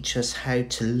teach us how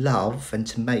to love and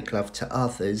to make love to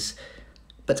others,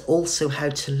 but also how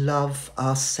to love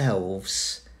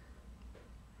ourselves.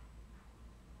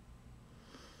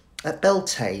 At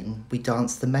Beltane, we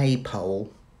dance the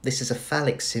maypole. This is a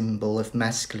phallic symbol of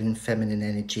masculine and feminine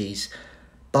energies,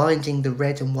 binding the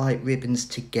red and white ribbons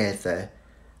together,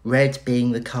 red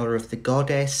being the colour of the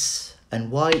goddess,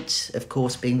 and white, of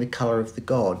course, being the colour of the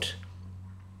god.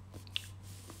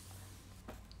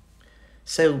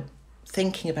 So,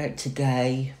 thinking about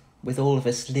today, with all of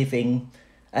us living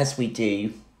as we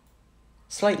do,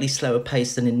 slightly slower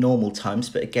pace than in normal times,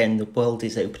 but again, the world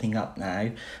is opening up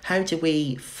now. How do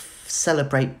we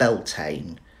celebrate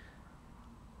Beltane?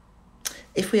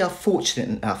 If we are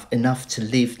fortunate enough to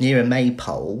live near a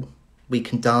maypole, we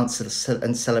can dance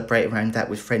and celebrate around that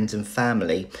with friends and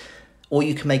family. Or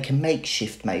you can make a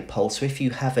makeshift maypole. So if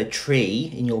you have a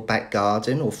tree in your back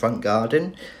garden or front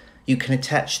garden, you can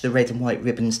attach the red and white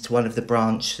ribbons to one of the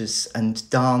branches and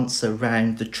dance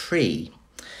around the tree.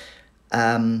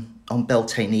 On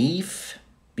Beltane Eve,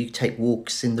 you take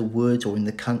walks in the wood or in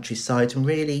the countryside and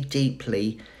really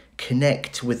deeply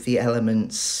connect with the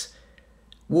elements.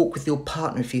 Walk with your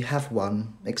partner if you have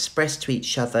one. Express to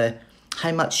each other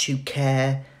how much you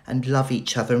care and love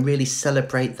each other and really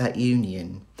celebrate that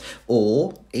union.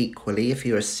 Or, equally, if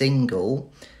you're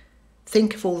single,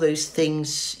 think of all those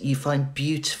things you find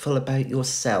beautiful about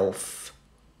yourself.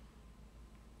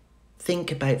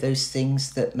 Think about those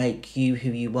things that make you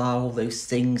who you are, all those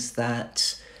things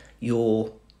that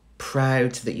you're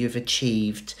proud that you've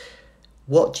achieved.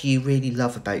 What do you really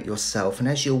love about yourself? And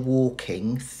as you're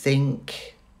walking,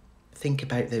 think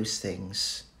about those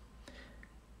things.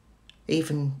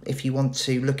 Even if you want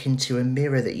to look into a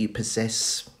mirror that you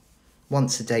possess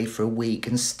once a day for a week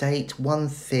and state one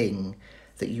thing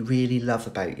that you really love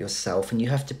about yourself, and you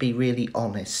have to be really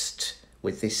honest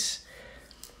with this.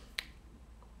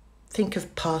 Think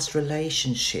of past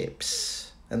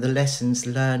relationships and the lessons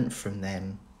learned from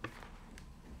them.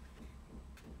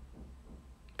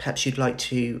 Perhaps you'd like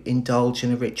to indulge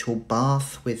in a ritual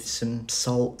bath with some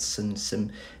salts and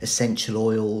some essential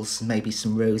oils, maybe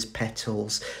some rose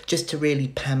petals, just to really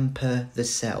pamper the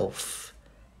self.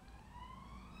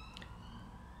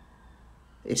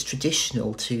 It's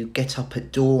traditional to get up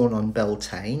at dawn on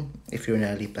Beltane, if you're an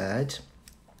early bird,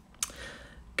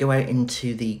 go out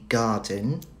into the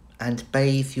garden and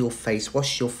bathe your face,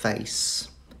 wash your face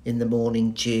in the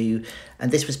morning dew,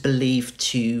 and this was believed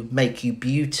to make you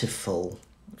beautiful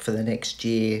for the next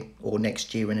year or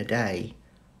next year and a day.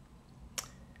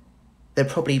 There are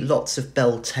probably lots of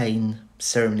Beltane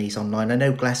ceremonies online. I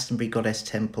know Glastonbury Goddess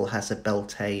Temple has a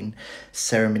Beltane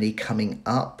ceremony coming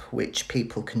up, which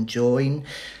people can join.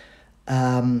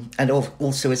 And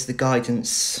also as the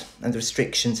guidance and the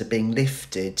restrictions are being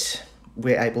lifted,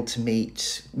 we're able to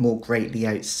meet more greatly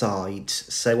outside.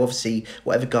 So obviously,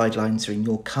 whatever guidelines are in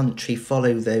your country,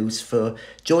 follow those for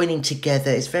joining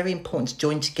together. It's very important to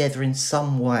join together in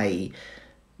some way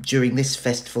during this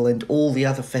festival and all the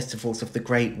other festivals of the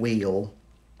Great Wheel.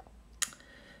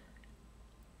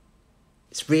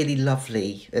 It's really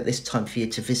lovely at this time of year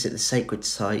to visit the sacred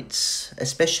sites,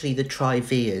 especially the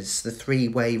trivias, the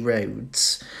three-way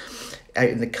roads out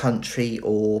in the country,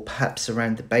 or perhaps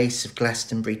around the base of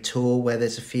Glastonbury Tor, where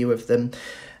there's a few of them,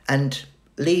 and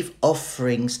leave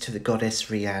offerings to the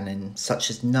goddess Rhiannon, such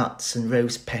as nuts and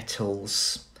rose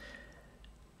petals.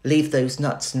 Leave those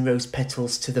nuts and rose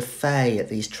petals to the fae at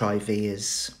these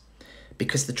trivias,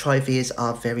 because the trivias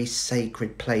are very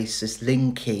sacred places,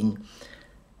 linking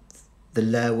the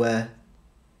lower,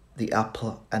 the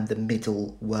upper and the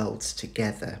middle worlds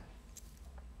together.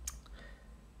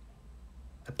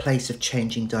 A place of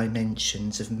changing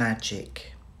dimensions, of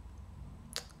magic.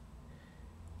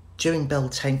 During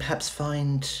Beltane, perhaps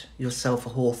find yourself a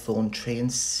hawthorn tree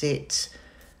and sit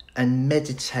and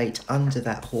meditate under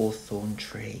that hawthorn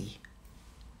tree.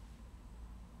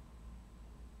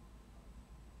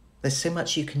 There's so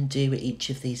much you can do at each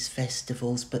of these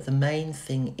festivals, but the main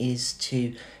thing is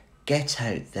to get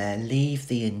out there, leave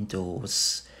the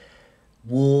indoors,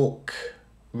 walk,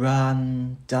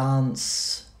 run,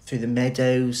 dance through the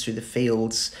meadows, through the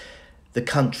fields, the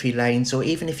country lanes, or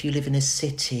even if you live in a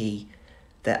city,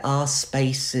 there are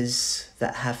spaces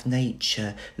that have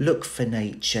nature. Look for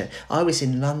nature. I was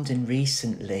in London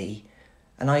recently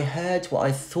and I heard what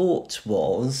I thought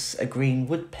was a green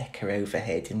woodpecker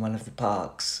overhead in one of the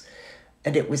parks.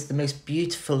 And it was the most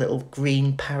beautiful little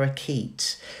green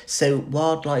parakeet. So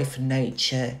wildlife and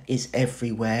nature is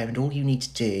everywhere, and all you need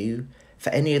to do for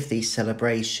any of these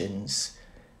celebrations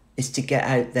is to get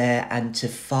out there and to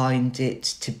find it,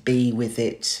 to be with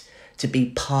it, to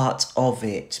be part of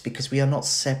it, because we are not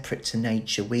separate to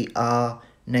nature. We are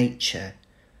nature.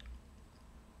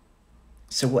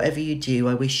 So whatever you do,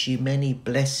 I wish you many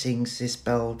blessings this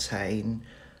Beltane.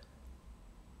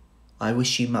 I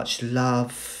wish you much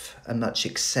love and much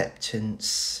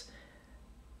acceptance,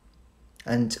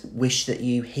 and wish that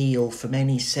you heal from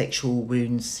any sexual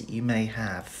wounds that you may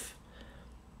have.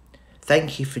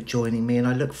 Thank you for joining me, and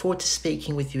I look forward to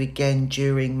speaking with you again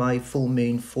during my full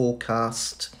moon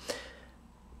forecast.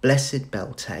 Blessed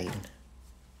Beltane.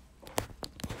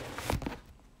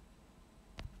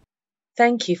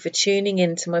 Thank you for tuning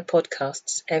in to my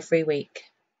podcasts every week.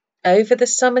 Over the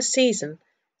summer season,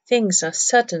 things are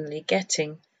suddenly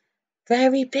getting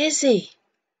very busy.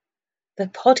 The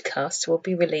podcast will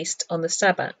be released on the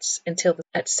Sabbats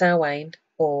at Samhain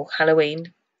or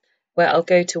Halloween, where I'll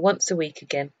go to once a week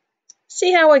again.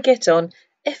 See how I get on.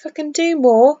 If I can do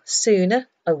more sooner,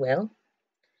 I will.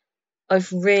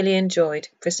 I've really enjoyed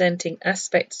presenting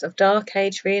aspects of Dark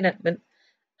Age reenactment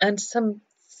and some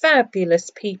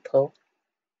fabulous people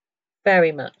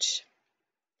very much.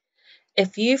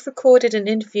 If you've recorded an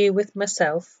interview with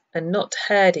myself and not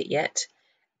heard it yet,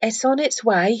 it's on its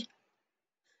way.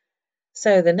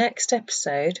 So the next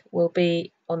episode will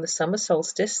be on the summer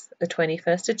solstice, the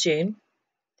 21st of June,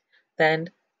 then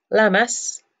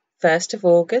Lammas, 1st of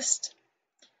August,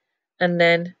 and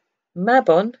then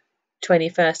Mabon,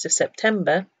 21st of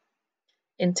September,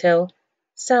 until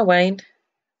Samhain,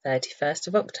 31st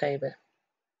of October.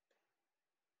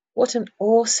 What an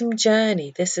awesome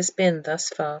journey this has been thus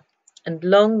far, and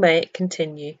long may it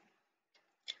continue.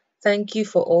 Thank you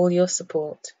for all your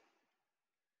support.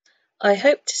 I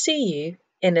hope to see you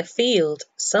in a field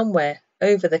somewhere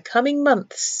over the coming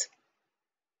months.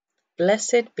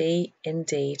 Blessed be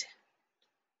indeed.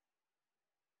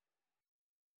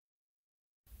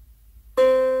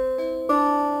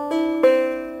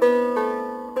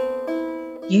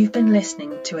 You've been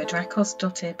listening to a Drakos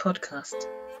Dottir podcast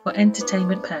for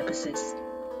entertainment purposes.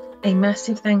 A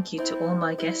massive thank you to all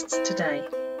my guests today.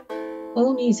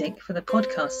 All music for the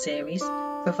podcast series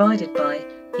provided by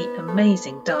the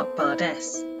amazing Dark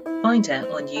Bardess. Find her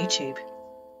on YouTube.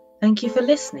 Thank you for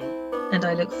listening, and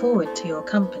I look forward to your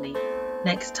company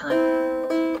next time.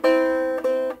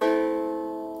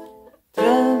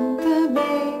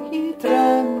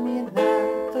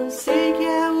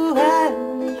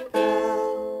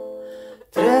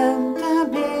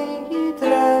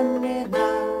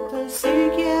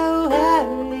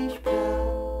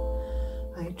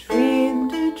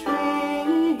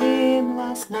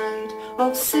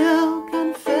 Of silver.